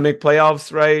 and they're going to make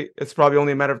playoffs, right? It's probably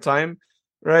only a matter of time,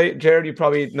 right? Jared, you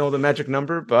probably know the magic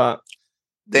number, but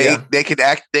they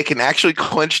can actually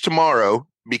clinch tomorrow,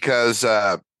 because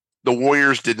the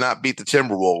Warriors did not beat the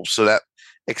Timberwolves. So that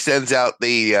extends out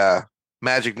the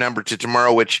magic number to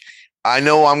tomorrow, which I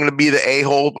know I'm going to be the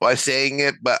a-hole by saying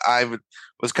it, but I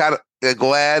was kind of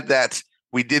glad that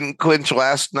we didn't clinch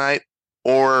last night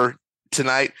or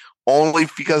tonight. only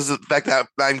because of the fact that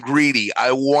I'm greedy.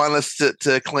 I want us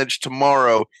to clinch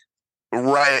tomorrow,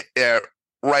 right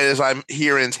as I'm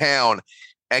here in town,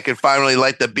 and can finally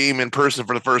light the beam in person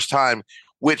for the first time.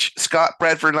 Which Scott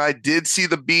Bradford and I did see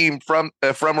the beam from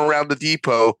around the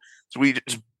depot, so we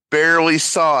just barely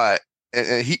saw it,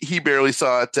 and he barely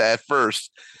saw it at first.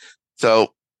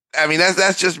 So, I mean,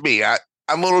 that's just me. I'm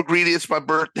a little greedy. It's my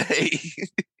birthday,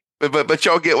 but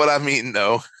y'all get what I mean,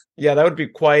 though. Yeah, that would be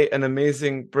quite an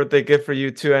amazing birthday gift for you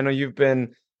too. I know you've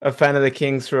been a fan of the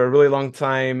Kings for a really long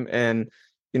time, and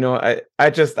I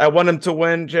want them to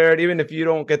win, Jared, even if you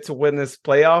don't get to win this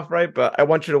playoff, right? But I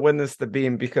want you to win the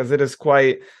beam, because it is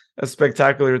quite a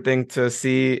spectacular thing to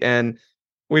see. And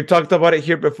we've talked about it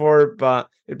here before, but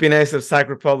it'd be nice if Sac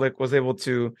Republic was able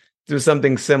to do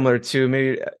something similar to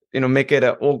maybe, make it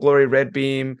an Old Glory red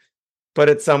beam, put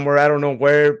it somewhere, I don't know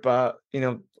where, but,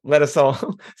 let us all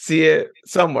see it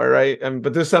somewhere, right?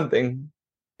 But do something.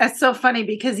 That's so funny,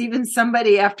 because even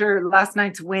somebody after last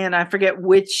night's win, I forget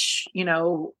which,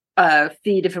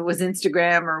 feed, if it was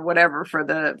Instagram or whatever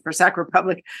for Sac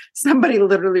Republic, somebody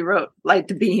literally wrote "light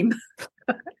the beam"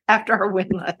 after our win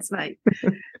last night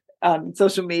on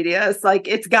social media. It's like,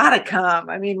 it's got to come.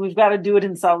 I mean, we've got to do it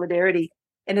in solidarity,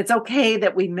 and it's okay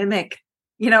that we mimic.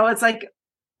 It's like,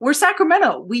 we're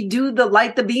Sacramento. We do the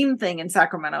light the beam thing in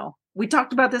Sacramento. We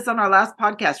talked about this on our last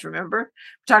podcast, remember?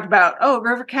 We talked about,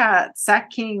 River Cats,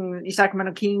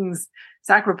 Sacramento Kings,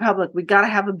 Sac Republic. We got to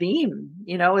have a beam.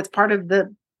 It's part of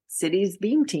the city's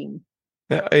beam team.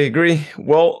 Yeah, I agree.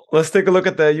 Well, let's take a look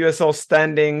at the USL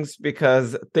standings,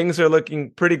 because things are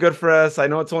looking pretty good for us. I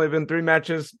know it's only been 3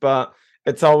 matches, but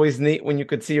it's always neat when you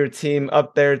could see your team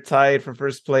up there tied for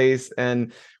first place.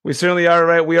 And we certainly are,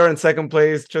 right? We are in second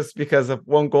place just because of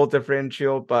 1 goal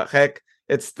differential, but heck,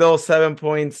 it's still 7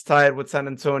 points tied with San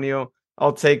Antonio.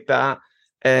 I'll take that.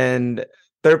 And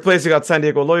third place, you got San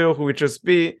Diego Loyo, who we just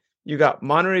beat. You got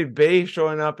Monterey Bay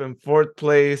showing up in 4th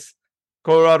place.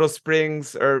 Colorado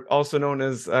Springs, or also known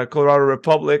as Colorado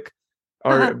Republic,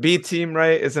 our B team,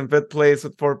 right, is in 5th place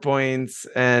with 4 points.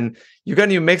 And you got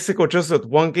New Mexico just with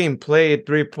 1 game played,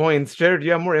 3 points. Jared, do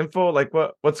you have more info? Like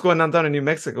what's going on down in New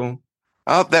Mexico?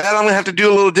 That I'm gonna have to do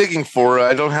a little digging for.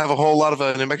 I don't have a whole lot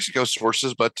of New Mexico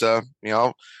sources, but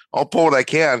I'll pull what I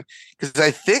can, because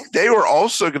I think they were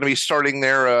also going to be starting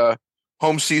their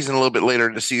home season a little bit later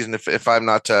in the season, if I'm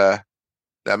not that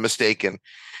mistaken.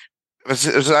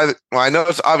 I know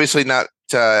it's obviously not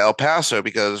El Paso,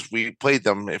 because we played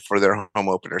them for their home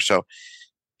opener. So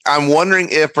I'm wondering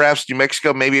if perhaps New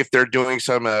Mexico, maybe if they're doing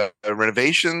some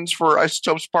renovations for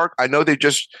Isotopes Park. I know they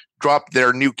just dropped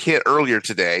their new kit earlier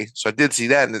today, so I did see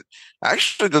that, and it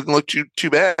actually doesn't look too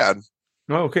bad.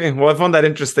 Oh, okay. Well, I found that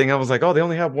interesting. I was like, they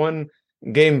only have 1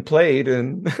 game played,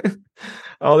 and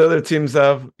all the other teams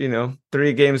have,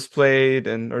 3 games played,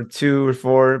 or 2 or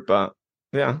 4. But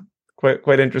yeah,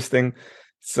 quite interesting.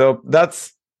 So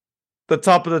that's the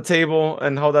top of the table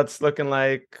and how that's looking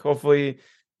like. Hopefully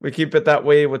we keep it that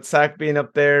way, with Sac being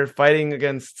up there fighting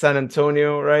against San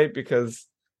Antonio, right? Because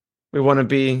we want to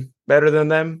be better than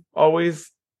them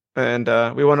always. And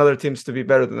we want other teams to be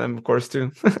better than them, of course,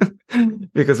 too,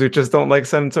 because we just don't like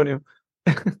San Antonio.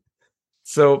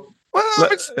 So,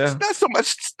 it's not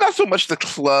so much the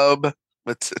club,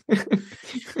 but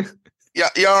yeah,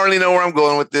 you already know where I'm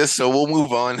going with this, so we'll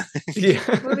move on. Yeah,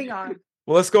 moving on.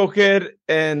 Well, let's go ahead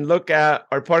and look at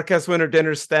our podcast winner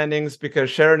dinner standings, because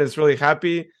Sharon is really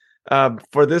happy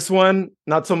for this one.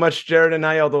 Not so much Jared and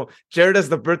I, although Jared, as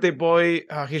the birthday boy,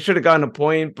 he should have gotten a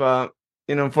point, but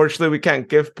unfortunately we can't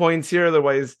give points here.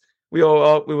 Otherwise, we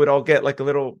would all get like a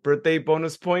little birthday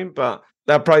bonus point, but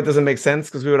that probably doesn't make sense,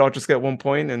 because we would all just get 1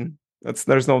 point, and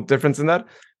there's no difference in that.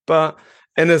 But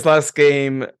in this last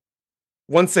game,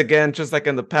 once again, just like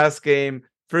in the past game,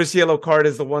 first yellow card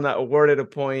is the one that awarded a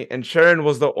point, and Sharon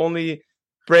was the only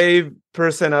brave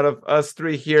person out of us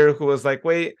 3 here who was like,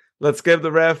 wait, let's give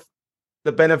the ref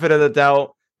the benefit of the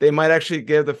doubt. They might actually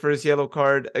give the first yellow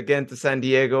card again to San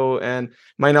Diego, and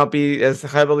might not be as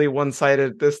heavily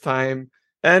one-sided this time.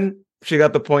 And she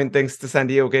got the point thanks to San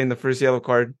Diego getting the first yellow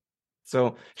card.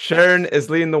 So Sharon is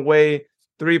leading the way,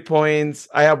 3 points.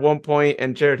 I have 1 point,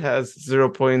 and Jared has 0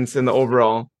 points in the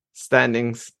overall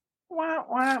standings.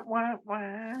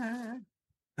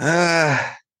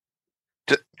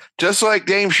 Just like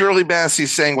Dame Shirley Bassey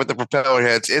sang with the propeller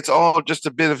heads, it's all just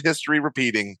a bit of history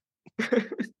repeating.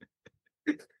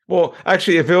 Well,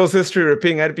 actually, if it was history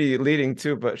repeating, I'd be leading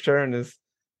too, but Sharon is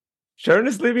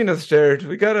leaving us, Jared.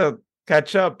 We gotta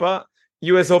catch up, but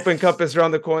US Open Cup is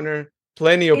around the corner.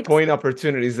 Plenty of point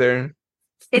opportunities there.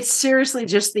 It's seriously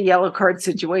just the yellow card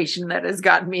situation that has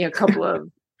gotten me a couple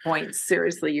of points.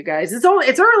 Seriously, you guys.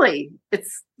 It's early.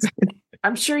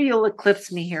 I'm sure you'll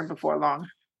eclipse me here before long.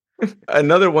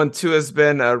 Another one too has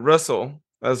been Russell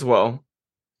as well.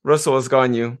 Russell has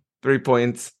gotten you 3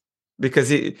 points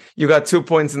because you got 2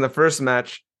 points in the first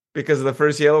match because of the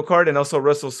first yellow card and also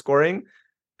Russell scoring.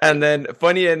 And then,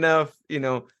 funny enough,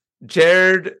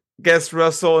 Jared guessed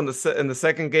Russell in the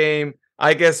second game.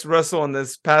 I guessed Russell in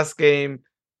this past game,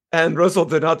 and Russell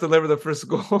did not deliver the first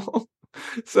goal.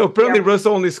 So apparently,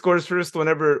 Russell only scores first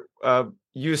whenever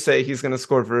you say he's going to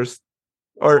score first,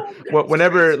 or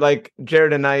whenever like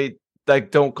Jared and I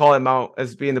don't call him out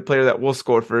as being the player that will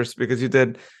score first, because you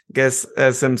did guess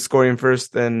as him scoring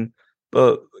first in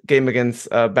the game against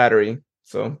Battery.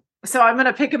 So I'm going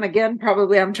to pick him again.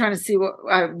 Probably. I'm trying to see what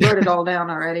I wrote it all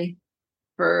down already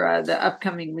for the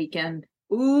upcoming weekend.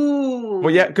 Ooh.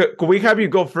 Well, yeah. Could we have you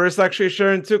go first, actually,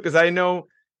 Sharon, too? Because I know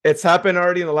it's happened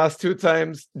already in the last 2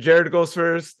 times. Jared goes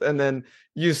first, and then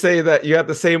you say that you have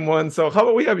the same one. So how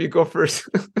about we have you go first?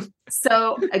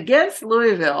 So against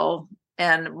Louisville,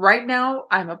 and right now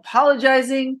I'm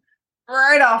apologizing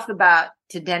right off the bat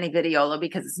to Denny Vidiola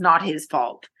because it's not his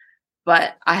fault.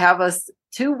 But I have us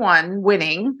 2-1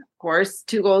 winning, of course,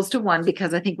 2-1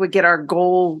 because I think we get our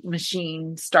goal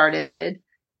machine started.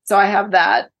 So I have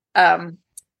that.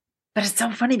 But it's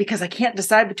so funny because I can't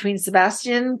decide between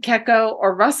Sebastian, Keko,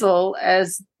 or Russell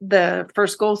as the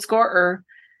first goal scorer.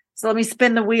 So let me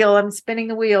spin the wheel. I'm spinning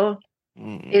the wheel.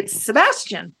 It's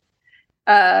Sebastian.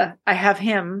 I have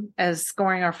him as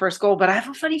scoring our first goal, but I have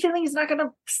a funny feeling he's not going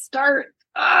to start.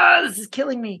 This is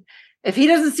killing me. If he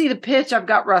doesn't see the pitch, I've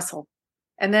got Russell.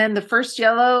 And then the first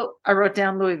yellow, I wrote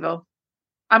down Louisville.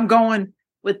 I'm going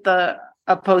with the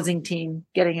opposing team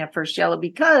getting a first yellow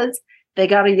because they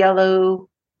got a yellow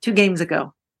 2 games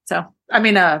ago. So,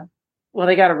 they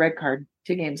got a red card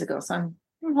 2 games ago. So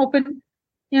I'm hoping,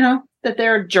 that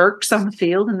they're jerks on the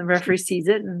field and the referee sees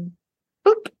it and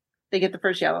boop, they get the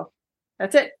first yellow.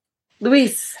 That's it.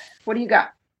 Luis, what do you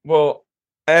got? Well,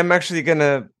 I am actually going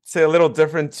to say a little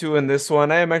different too in this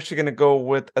one. I am actually going to go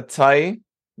with a tie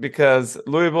because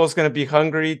Louisville is going to be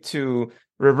hungry to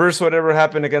reverse whatever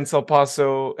happened against El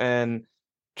Paso and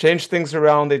change things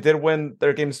around. They did win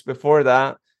their games before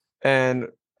that. And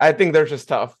I think they're just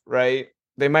tough, right?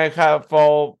 They might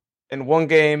fall in one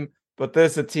game, but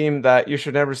this is a team that you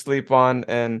should never sleep on.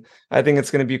 And I think it's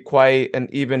going to be quite an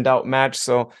evened out match.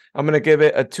 So I'm going to give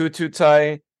it a 2-2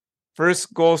 tie.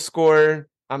 First goal scorer,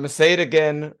 I'm going to say it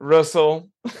again, Russell.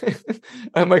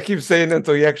 I might keep saying it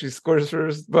until he actually scores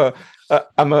first, but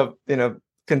I'm going to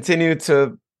continue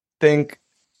to think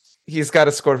he's got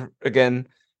to score again.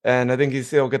 And I think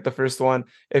he'll get the first one.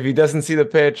 If he doesn't see the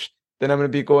pitch, then I'm going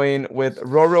to be going with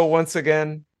Roro once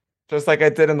again, just like I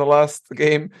did in the last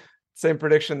game. Same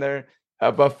prediction there.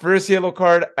 But first yellow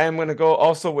card, I'm going to go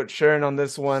also with Sharon on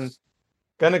this one.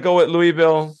 Going to go with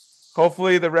Louisville.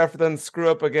 Hopefully the ref doesn't screw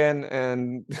up again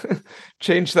and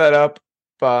change that up.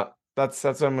 But that's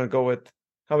what I'm going to go with.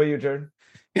 How about you, Jared?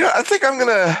 I think I'm going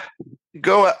to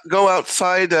go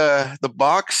outside the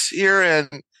box here, and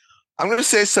I'm going to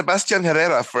say Sebastian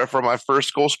Herrera for my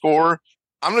first goal scorer.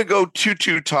 I'm going to go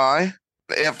 2-2 tie.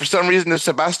 If for some reason if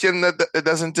Sebastian that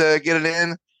doesn't get it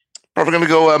in, probably going to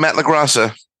go Matt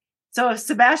LaGrassa. So if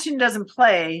Sebastian doesn't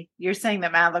play, you're saying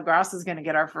that Matt LaGrassa is going to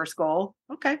get our first goal?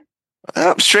 Okay.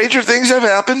 Stranger things have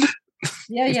happened.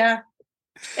 Yeah.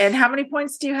 And how many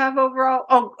points do you have overall?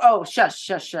 Oh, shush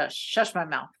my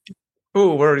mouth.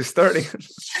 Ooh, we're already starting.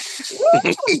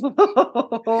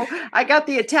 I got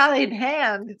the Italian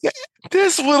hand.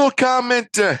 This little comment,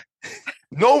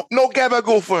 no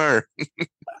gabagool for her.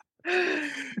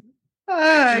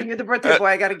 You're the birthday boy.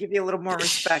 I got to give you a little more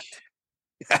respect.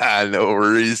 No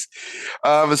worries.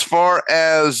 As far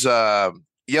as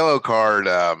yellow card,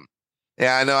 I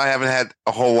know I haven't had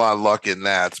a whole lot of luck in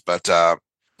that, but I'm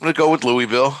going to go with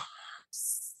Louisville.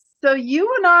 So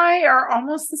you and I are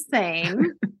almost the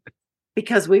same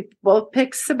because we both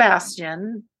picked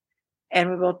Sebastian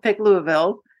and we both picked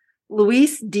Louisville.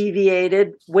 Luis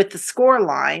deviated with the score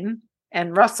line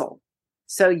and Russell.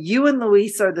 So you and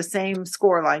Luis are the same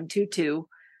score line, 2-2.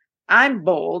 I'm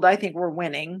bold. I think we're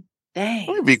winning. Dang.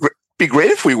 It'd be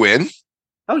great if we win.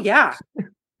 Oh, yeah.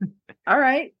 All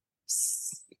right.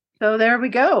 So there we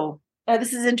go.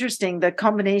 This is interesting, the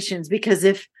combinations, because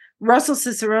if Russell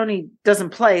Cicerone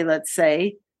doesn't play, let's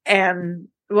say, and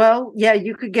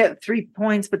you could get 3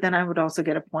 points, but then I would also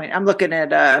get a point. I'm looking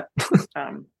at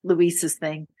Luis's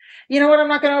thing. You know what? I'm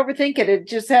not going to overthink it. It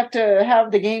just have to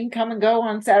have the game come and go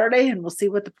on Saturday, and we'll see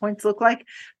what the points look like.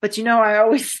 But I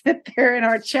always sit there in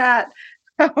our chat.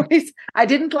 I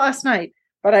didn't last night,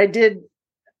 but I did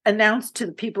announce to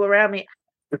the people around me,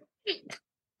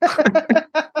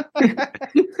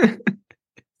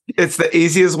 It's the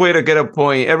easiest way to get a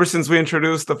point. Ever since we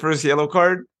introduced the first yellow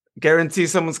card, guarantee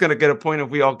someone's going to get a point if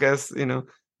we all guess,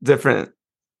 different.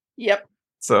 Yep.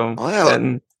 So,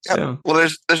 well,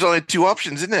 there's only two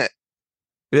options, isn't it?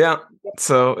 Yeah.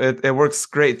 So it works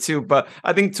great too. But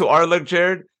I think to our luck,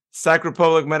 Jared, Sac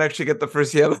Republic might actually get the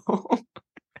first yellow.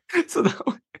 So that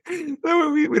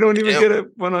way we don't even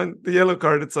get one on the yellow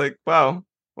card. It's like, wow,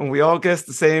 when we all guess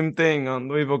the same thing on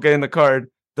Louisville getting the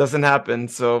card, doesn't happen.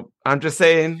 So I'm just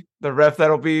saying, the ref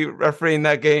that'll be refereeing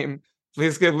that game,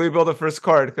 please give Louisville the first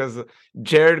card, because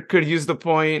Jared could use the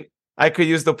point. I could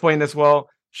use the point as well.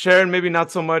 Sharon, maybe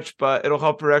not so much, but it'll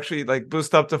help her actually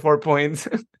boost up to 4 points.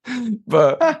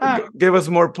 But give us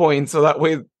more points so that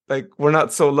way we're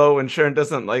not so low and Sharon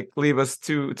doesn't leave us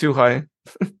too high.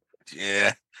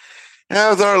 Yeah.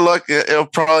 With our luck, it'll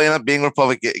probably end up being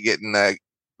Republic getting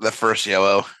the first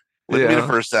yellow. Wouldn't be the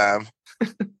first time.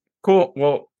 Cool.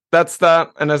 Well, that's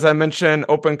that. And as I mentioned,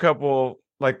 Open Cup will,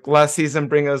 last season,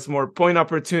 bring us more point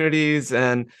opportunities.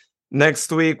 And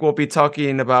next week, we'll be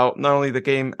talking about not only the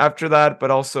game after that, but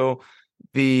also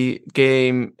the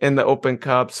game in the Open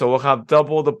Cup. So we'll have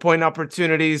double the point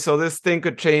opportunities. So this thing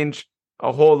could change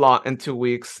a whole lot in 2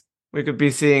 weeks. We could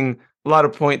be seeing a lot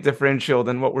of point differential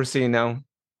than what we're seeing now.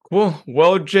 Cool.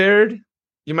 Well, Jared,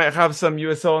 you might have some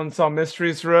USL Unsolved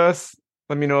Mysteries for us.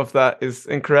 Let me know if that is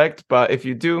incorrect. But if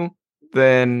you do,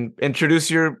 then introduce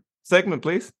your segment,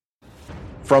 please.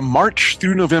 From March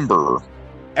through November,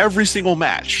 every single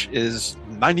match is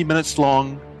 90 minutes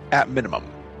long at minimum.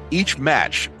 Each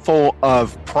match full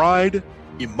of pride,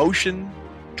 emotion,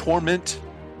 torment,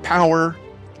 power,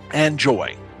 and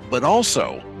joy, but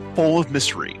also full of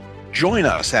mystery. Join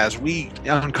us as we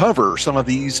uncover some of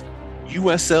these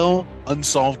USL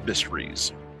Unsolved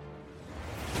Mysteries.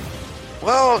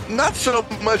 Well, not so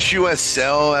much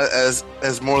USL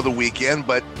as more of the weekend,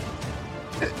 but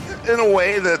in a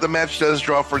way that the match does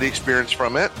draw for the experience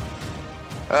from it.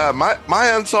 My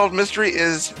unsolved mystery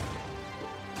is,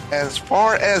 as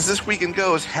far as this weekend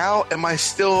goes, how am I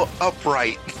still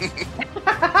upright?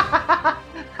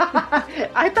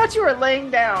 I thought you were laying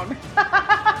down.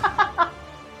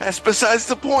 That's besides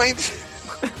the point.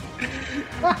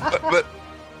 but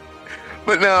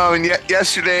no, I mean,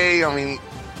 yesterday,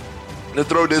 the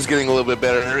throat is getting a little bit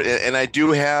better, and I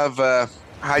do have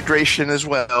hydration as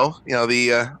well.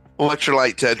 The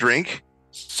electrolyte drink,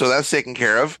 so that's taken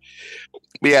care of.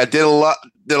 But yeah, did a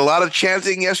lot of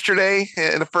chanting yesterday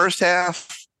in the first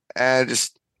half, and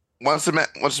just once the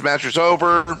match was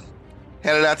over,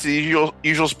 headed out to the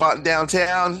usual spot in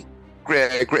downtown.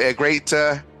 Great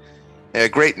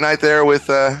night there with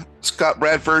Scott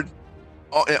Bradford.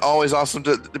 Always awesome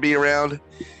to be around.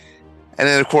 And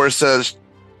then, of course,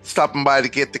 stopping by to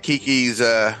get the Kiki's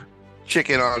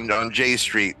chicken on J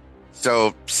Street.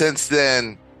 So since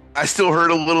then, I still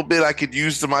hurt a little bit. I could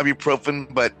use some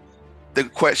ibuprofen, but the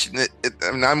question,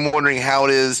 I'm wondering how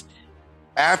it is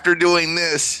after doing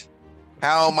this.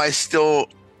 How am I still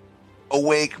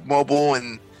awake, mobile,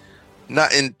 and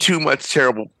not in too much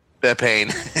terrible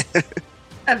pain?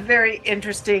 A very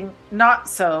interesting, not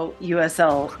so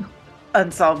USL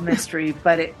unsolved mystery,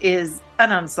 but it is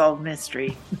an unsolved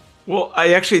mystery. Well,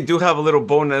 I actually do have a little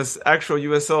bonus actual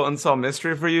USL unsolved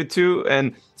mystery for you too,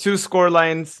 and 2 score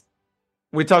lines.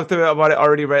 We talked about it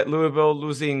already, right? Louisville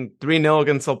losing 3-0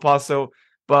 against El Paso,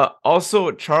 but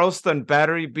also Charleston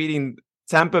Battery beating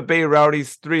Tampa Bay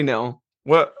Rowdies 3-0.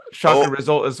 What shocking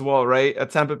result as well, right? A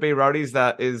Tampa Bay Rowdies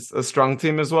that is a strong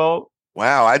team as well.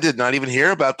 Wow, I did not even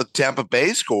hear about the Tampa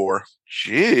Bay score.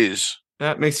 Jeez.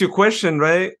 That makes you question,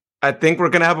 right? I think we're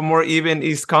going to have a more even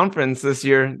East Conference this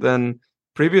year than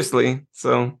previously.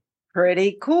 So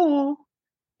pretty cool.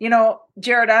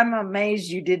 Jared, I'm amazed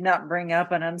you did not bring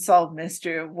up an unsolved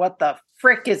mystery of what the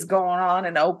frick is going on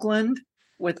in Oakland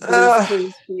with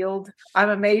Blues Field. I'm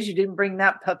amazed you didn't bring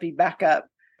that puppy back up.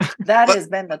 That has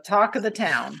been the talk of the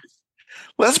town.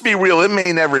 Let's be real. It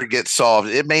may never get solved.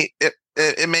 It may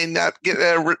not get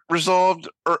resolved,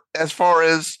 or as far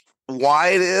as why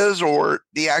it is or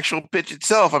the actual pitch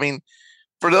itself.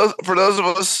 For those of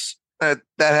us that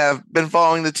have been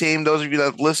following the team, those of you that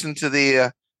have listened to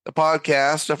the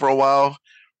podcast for a while,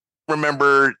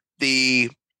 remember the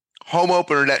home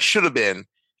opener that should have been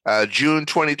June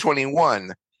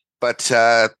 2021. But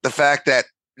the fact that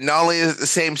not only is it the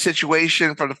same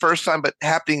situation for the first time, but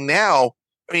happening now,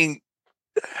 and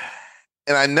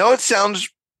I know it sounds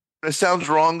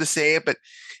wrong to say it, but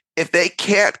if they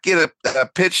can't get a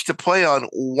pitch to play on,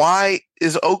 why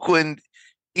is Oakland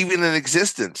even in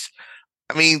existence?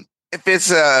 If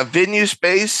it's a venue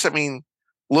space,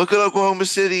 look at Oklahoma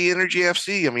City Energy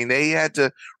FC. I mean, they had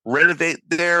to renovate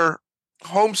their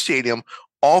home stadium,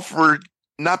 all for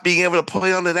not being able to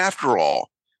play on it after all.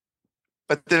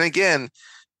 But then again,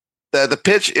 the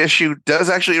pitch issue does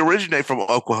actually originate from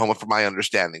Oklahoma, from my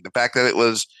understanding. The fact that it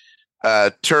was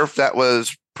turf that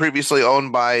was previously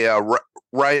owned by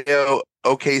Rio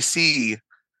OKC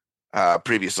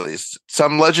previously.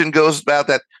 Some legend goes about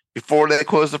that before they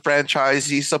closed the franchise,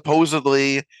 he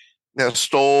supposedly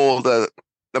stole the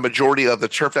majority of the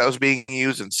turf that was being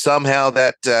used, and somehow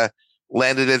that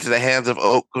landed into the hands of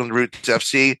Oakland Roots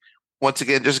FC. Once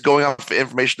again, just going off of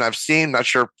information I've seen, not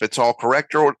sure if it's all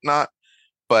correct or not,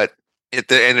 but and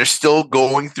they're still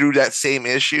going through that same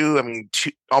issue. I mean,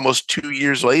 almost 2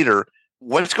 years later,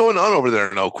 what's going on over there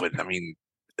in Oakland? I mean,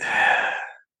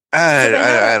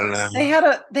 I don't know.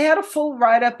 They had a full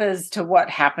write up as to what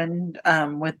happened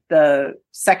with the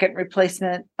second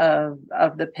replacement of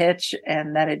the pitch,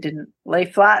 and that it didn't lay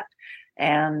flat,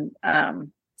 and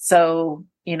so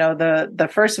the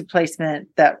first replacement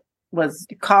that was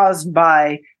caused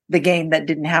by the game that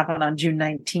didn't happen on June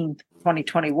 19th,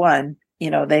 2021.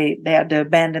 They had to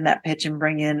abandon that pitch and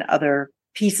bring in other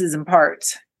pieces and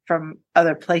parts from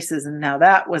other places. And now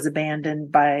that was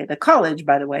abandoned by the college,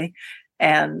 by the way.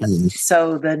 And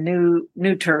so the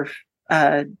new turf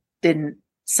didn't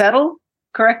settle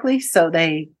correctly. So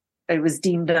it was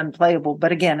deemed unplayable,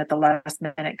 but again, at the last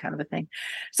minute kind of a thing.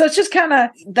 So it's just kind of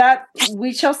that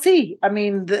we shall see. I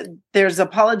mean, there's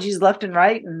apologies left and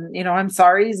right, and, I'm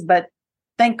sorry's, but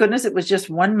thank goodness it was just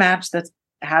one match that's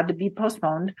had to be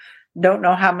postponed. Don't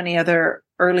know how many other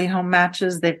early home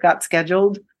matches they've got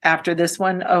scheduled after this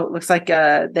one. Oh, it looks like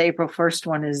the April 1st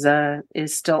one is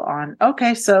still on.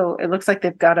 Okay, so it looks like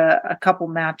they've got a couple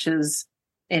matches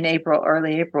in April,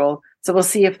 early April. So we'll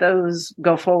see if those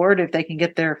go forward, if they can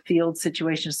get their field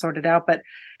situation sorted out. But,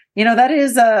 that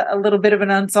is a little bit of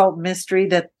an unsolved mystery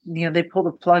that, they pulled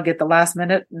the plug at the last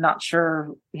minute. Not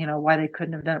sure, why they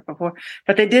couldn't have done it before.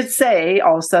 But they did say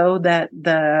also that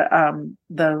the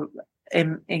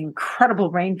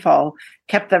incredible rainfall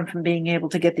kept them from being able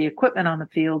to get the equipment on the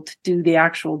field to do the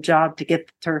actual job to get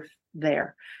the turf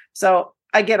there. So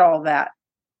I get all that,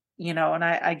 and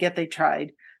I get they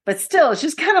tried. But still, it's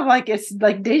just kind of it's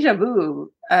like deja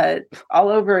vu all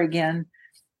over again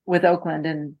with Oakland,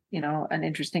 and, an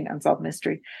interesting unsolved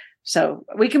mystery. So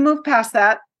we can move past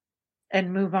that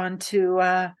and move on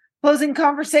to closing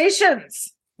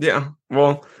conversations. Yeah,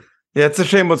 well, yeah, it's a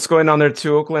shame what's going on there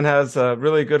too. Oakland has a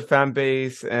really good fan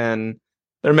base, and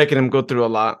they're making them go through a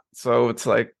lot. So it's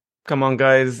like, come on,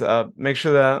 guys, make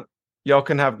sure that y'all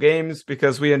can have games,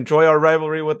 because we enjoy our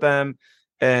rivalry with them.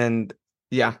 And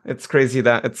yeah, it's crazy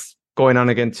that it's going on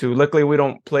again too. Luckily, we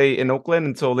don't play in Oakland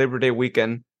until Labor Day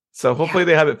weekend. So hopefully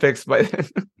they have it fixed by then.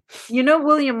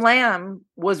 William Lamb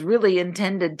was really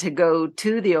intended to go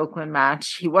to the Oakland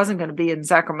match. He wasn't going to be in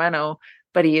Sacramento,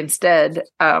 but he instead,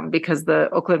 because the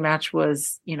Oakland match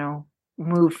was,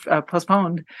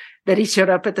 postponed, that he showed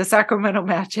up at the Sacramento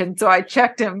match. And so I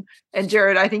checked him, and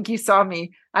Jared, I think you saw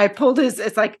me. I pulled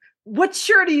it's like, what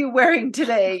shirt are you wearing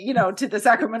today, to the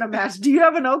Sacramento match? Do you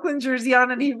have an Oakland jersey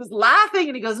on? And he was laughing,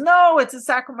 and he goes, no, it's a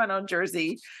Sacramento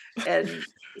jersey. And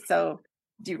so,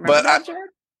 do you remember that, Jared?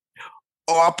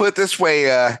 I'll put it this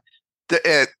way.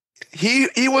 He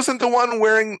wasn't the one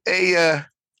wearing a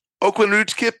Oakland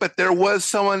Roots kit, but there was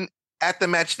someone at the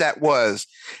match that was.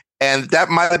 And that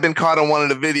might have been caught on one of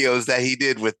the videos that he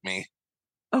did with me.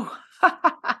 Oh,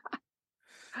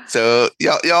 so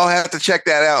y'all have to check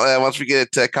that out once we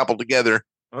get it coupled together.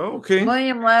 Oh, okay.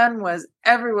 William Lamb was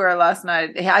everywhere last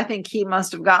night. I think he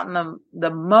must have gotten the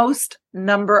most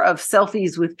number of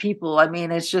selfies with people. I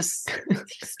mean, it's just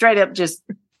straight up just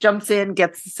jumps in,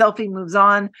 gets the selfie, moves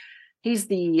on. He's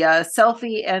the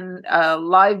selfie and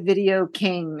live video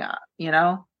king,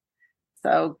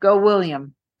 So go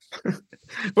William.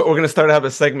 But we're going to start to have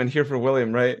a segment here for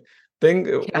William, right?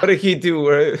 What did he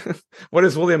do? What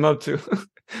is William up to?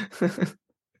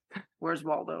 Where's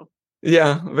Waldo?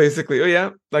 Yeah, basically. Oh,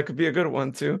 yeah, that could be a good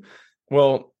one, too.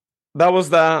 Well, that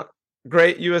was that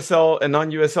great USL and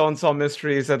non-USL Unsolved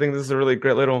Mysteries. I think this is a really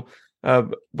great little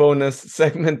bonus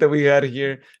segment that we had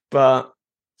here. But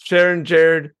Sharon,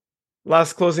 Jared,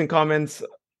 last closing comments.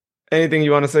 Anything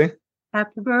you want to say? Happy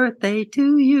birthday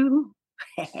to you.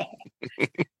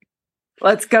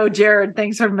 Let's go, Jared.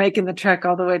 Thanks for making the trek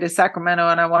all the way to Sacramento,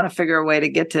 and I want to figure a way to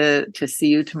get to see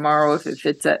you tomorrow if it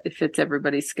fits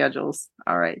everybody's schedules.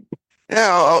 All right.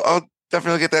 Yeah, I'll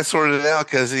definitely get that sorted out,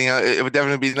 because it would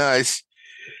definitely be nice.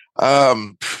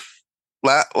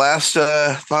 Last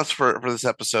thoughts for this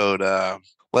episode.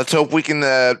 Let's hope we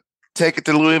can take it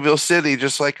to Louisville City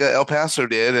just like El Paso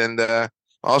did, and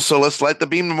Also, let's light the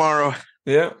beam tomorrow.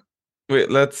 Yeah. Wait,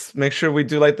 let's make sure we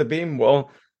do light the beam. Well,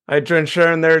 I joined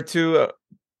Sharon there too.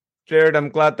 Jared, I'm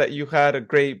glad that you had a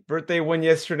great birthday win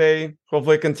yesterday.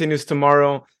 Hopefully it continues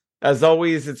tomorrow. As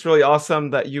always, it's really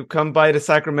awesome that you come by to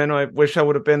Sacramento. I wish I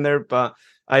would have been there, but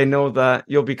I know that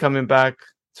you'll be coming back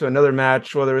to another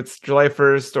match, whether it's July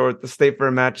 1st or the State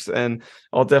Fair match, and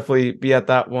I'll definitely be at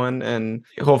that one. And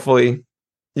hopefully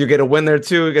you get a win there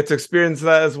too. You get to experience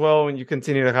that as well, and you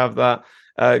continue to have that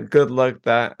good luck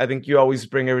that I think you always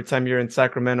bring every time you're in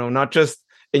Sacramento, not just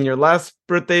in your last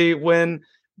birthday win,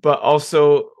 but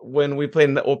also when we played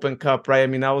in the Open Cup, right? I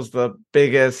mean, that was the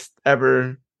biggest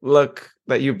ever luck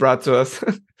that you brought to us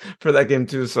for that game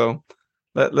too. So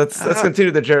let's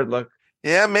continue the Jared luck.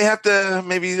 Yeah, may have to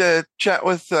maybe chat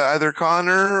with either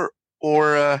Connor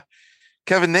or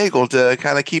Kevin Nagel to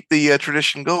kind of keep the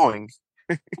tradition going.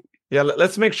 Yeah,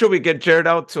 let's make sure we get Jared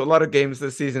out to a lot of games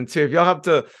this season too. If y'all have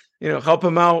to, help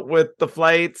him out with the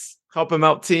flights, help him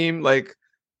out team, like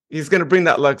he's gonna bring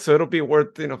that luck, so it'll be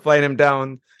worth flying him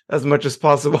down as much as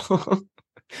possible.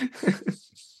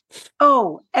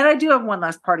 Oh, and I do have one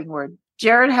last parting word.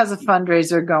 Jared has a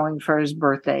fundraiser going for his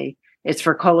birthday. It's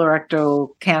for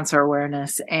colorectal cancer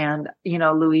awareness. And,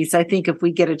 Luis, I think if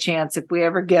we get a chance, if we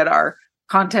ever get our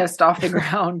contest off the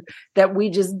ground, that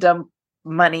we just dump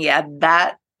money at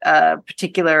that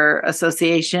particular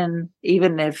association,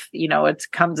 even if, it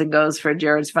comes and goes for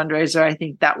Jared's fundraiser. I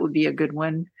think that would be a good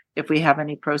one if we have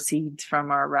any proceeds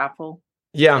from our raffle.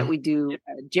 Yeah. That we do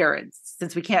Jared's,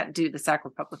 since we can't do the Sac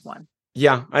Republic one.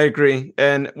 Yeah, I agree.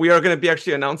 And we are going to be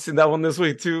actually announcing that one this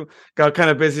week too. Got kind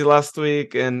of busy last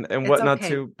week and whatnot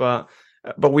too. But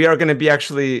we are going to be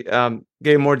actually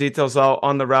getting more details out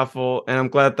on the raffle. And I'm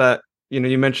glad that,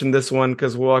 you mentioned this one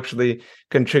because we'll actually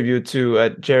contribute to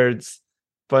Jared's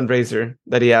fundraiser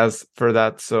that he has for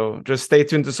that. So just stay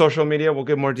tuned to social media. We'll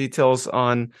get more details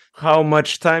on how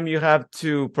much time you have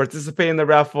to participate in the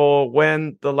raffle,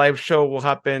 when the live show will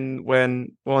happen,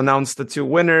 when we'll announce the two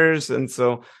winners. And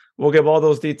so we'll give all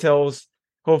those details.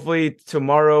 Hopefully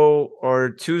tomorrow or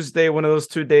Tuesday, one of those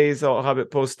 2 days, I'll have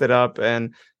it posted up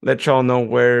and let y'all know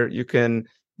where you can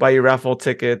buy your raffle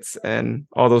tickets and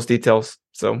all those details.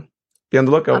 So be on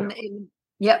the lookout.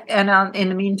 Yep. And in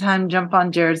the meantime, jump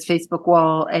on Jared's Facebook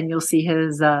wall and you'll see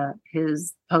his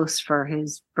post for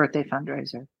his birthday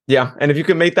fundraiser. Yeah. And if you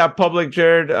can make that public,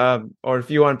 Jared, or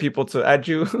if you want people to add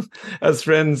you as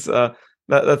friends,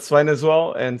 that's fine as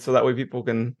well. And so that way people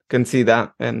can see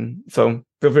that. And so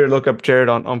feel free to look up Jared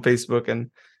on Facebook and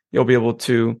you'll be able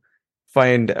to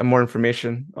find more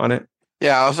information on it.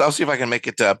 Yeah, I'll see if I can make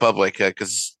it public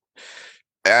because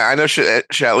I know should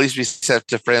at least be set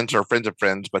to friends or friends of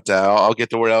friends, but I'll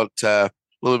get the word out a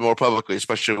little bit more publicly,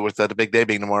 especially with the big day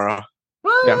being tomorrow.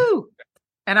 Woo! Yeah.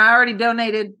 And I already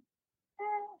donated.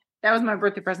 That was my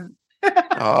birthday present.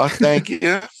 Oh, thank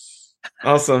you.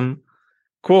 Awesome.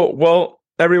 Cool. Well,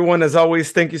 everyone, as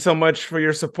always, thank you so much for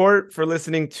your support, for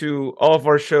listening to all of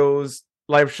our shows,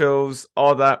 live shows,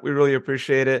 all that. We really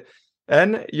appreciate it.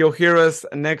 And you'll hear us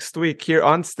next week here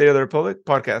on State of the Republic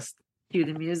podcast. Cue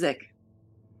the music.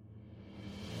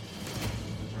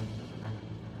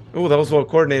 Oh, that was well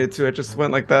coordinated too. It just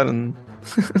went like that and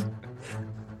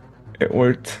it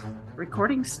worked.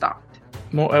 Recording stopped.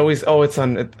 They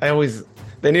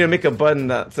need to make a button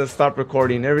that says stop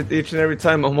recording. Each and every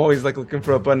time I'm always like looking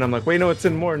for a button. I'm like, wait, no, it's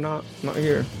in more, not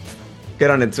here.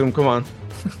 Get on it, Zoom, come on.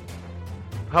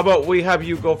 How about we have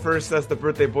you go first as the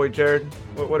birthday boy, Jared?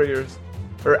 What are yours?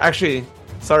 Or actually,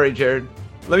 sorry, Jared.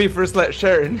 Let me first let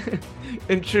Sharon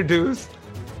introduce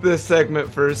this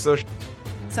segment first.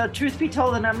 So truth be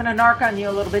told, and I'm going to narc on you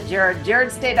a little bit, Jared.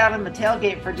 Jared stayed out on the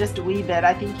tailgate for just a wee bit.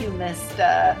 I think you missed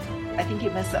the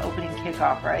opening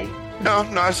kickoff, right? No,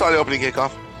 I saw the opening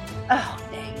kickoff. Oh,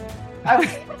 dang.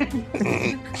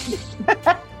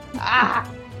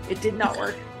 It did not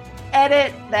work.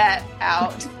 Edit that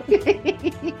out.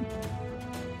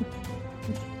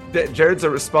 Jared's a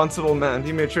responsible man.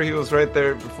 He made sure he was right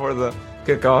there before the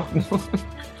kickoff.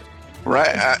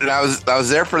 Right. And I was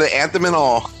there for the anthem and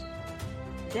all.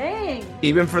 Dang.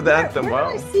 Even for the anthem,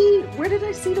 wow. Where did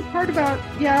I see the part about,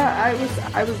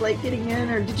 I was late getting in,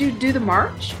 or did you do the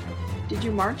march? Did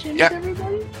you march in with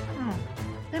everybody? Oh.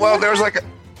 Well, there was like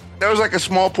a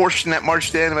small portion that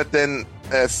marched in, but then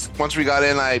once we got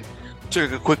in, I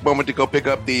took a quick moment to go pick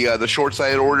up the shorts I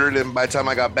had ordered, and by the time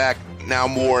I got back, now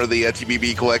more of the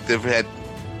TBB collective had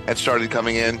started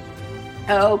coming in.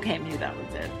 Oh, okay, maybe that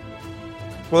was it.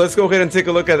 Well, let's go ahead and take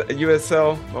a look at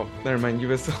USL. Oh, never mind,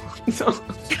 USL.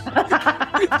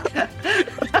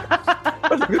 I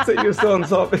was going to say USL and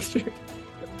Soft History.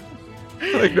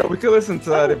 Like, no, we could listen to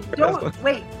that.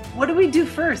 Wait, What do we do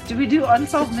first? Do we do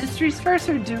Unsolved Mysteries first,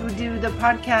 or do we do the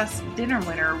podcast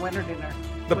winner dinner?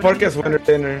 The podcast winner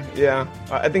dinner, yeah.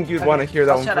 I think you'd want to hear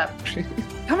that one. Shut up.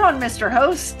 Come on, Mr.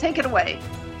 Host, take it away.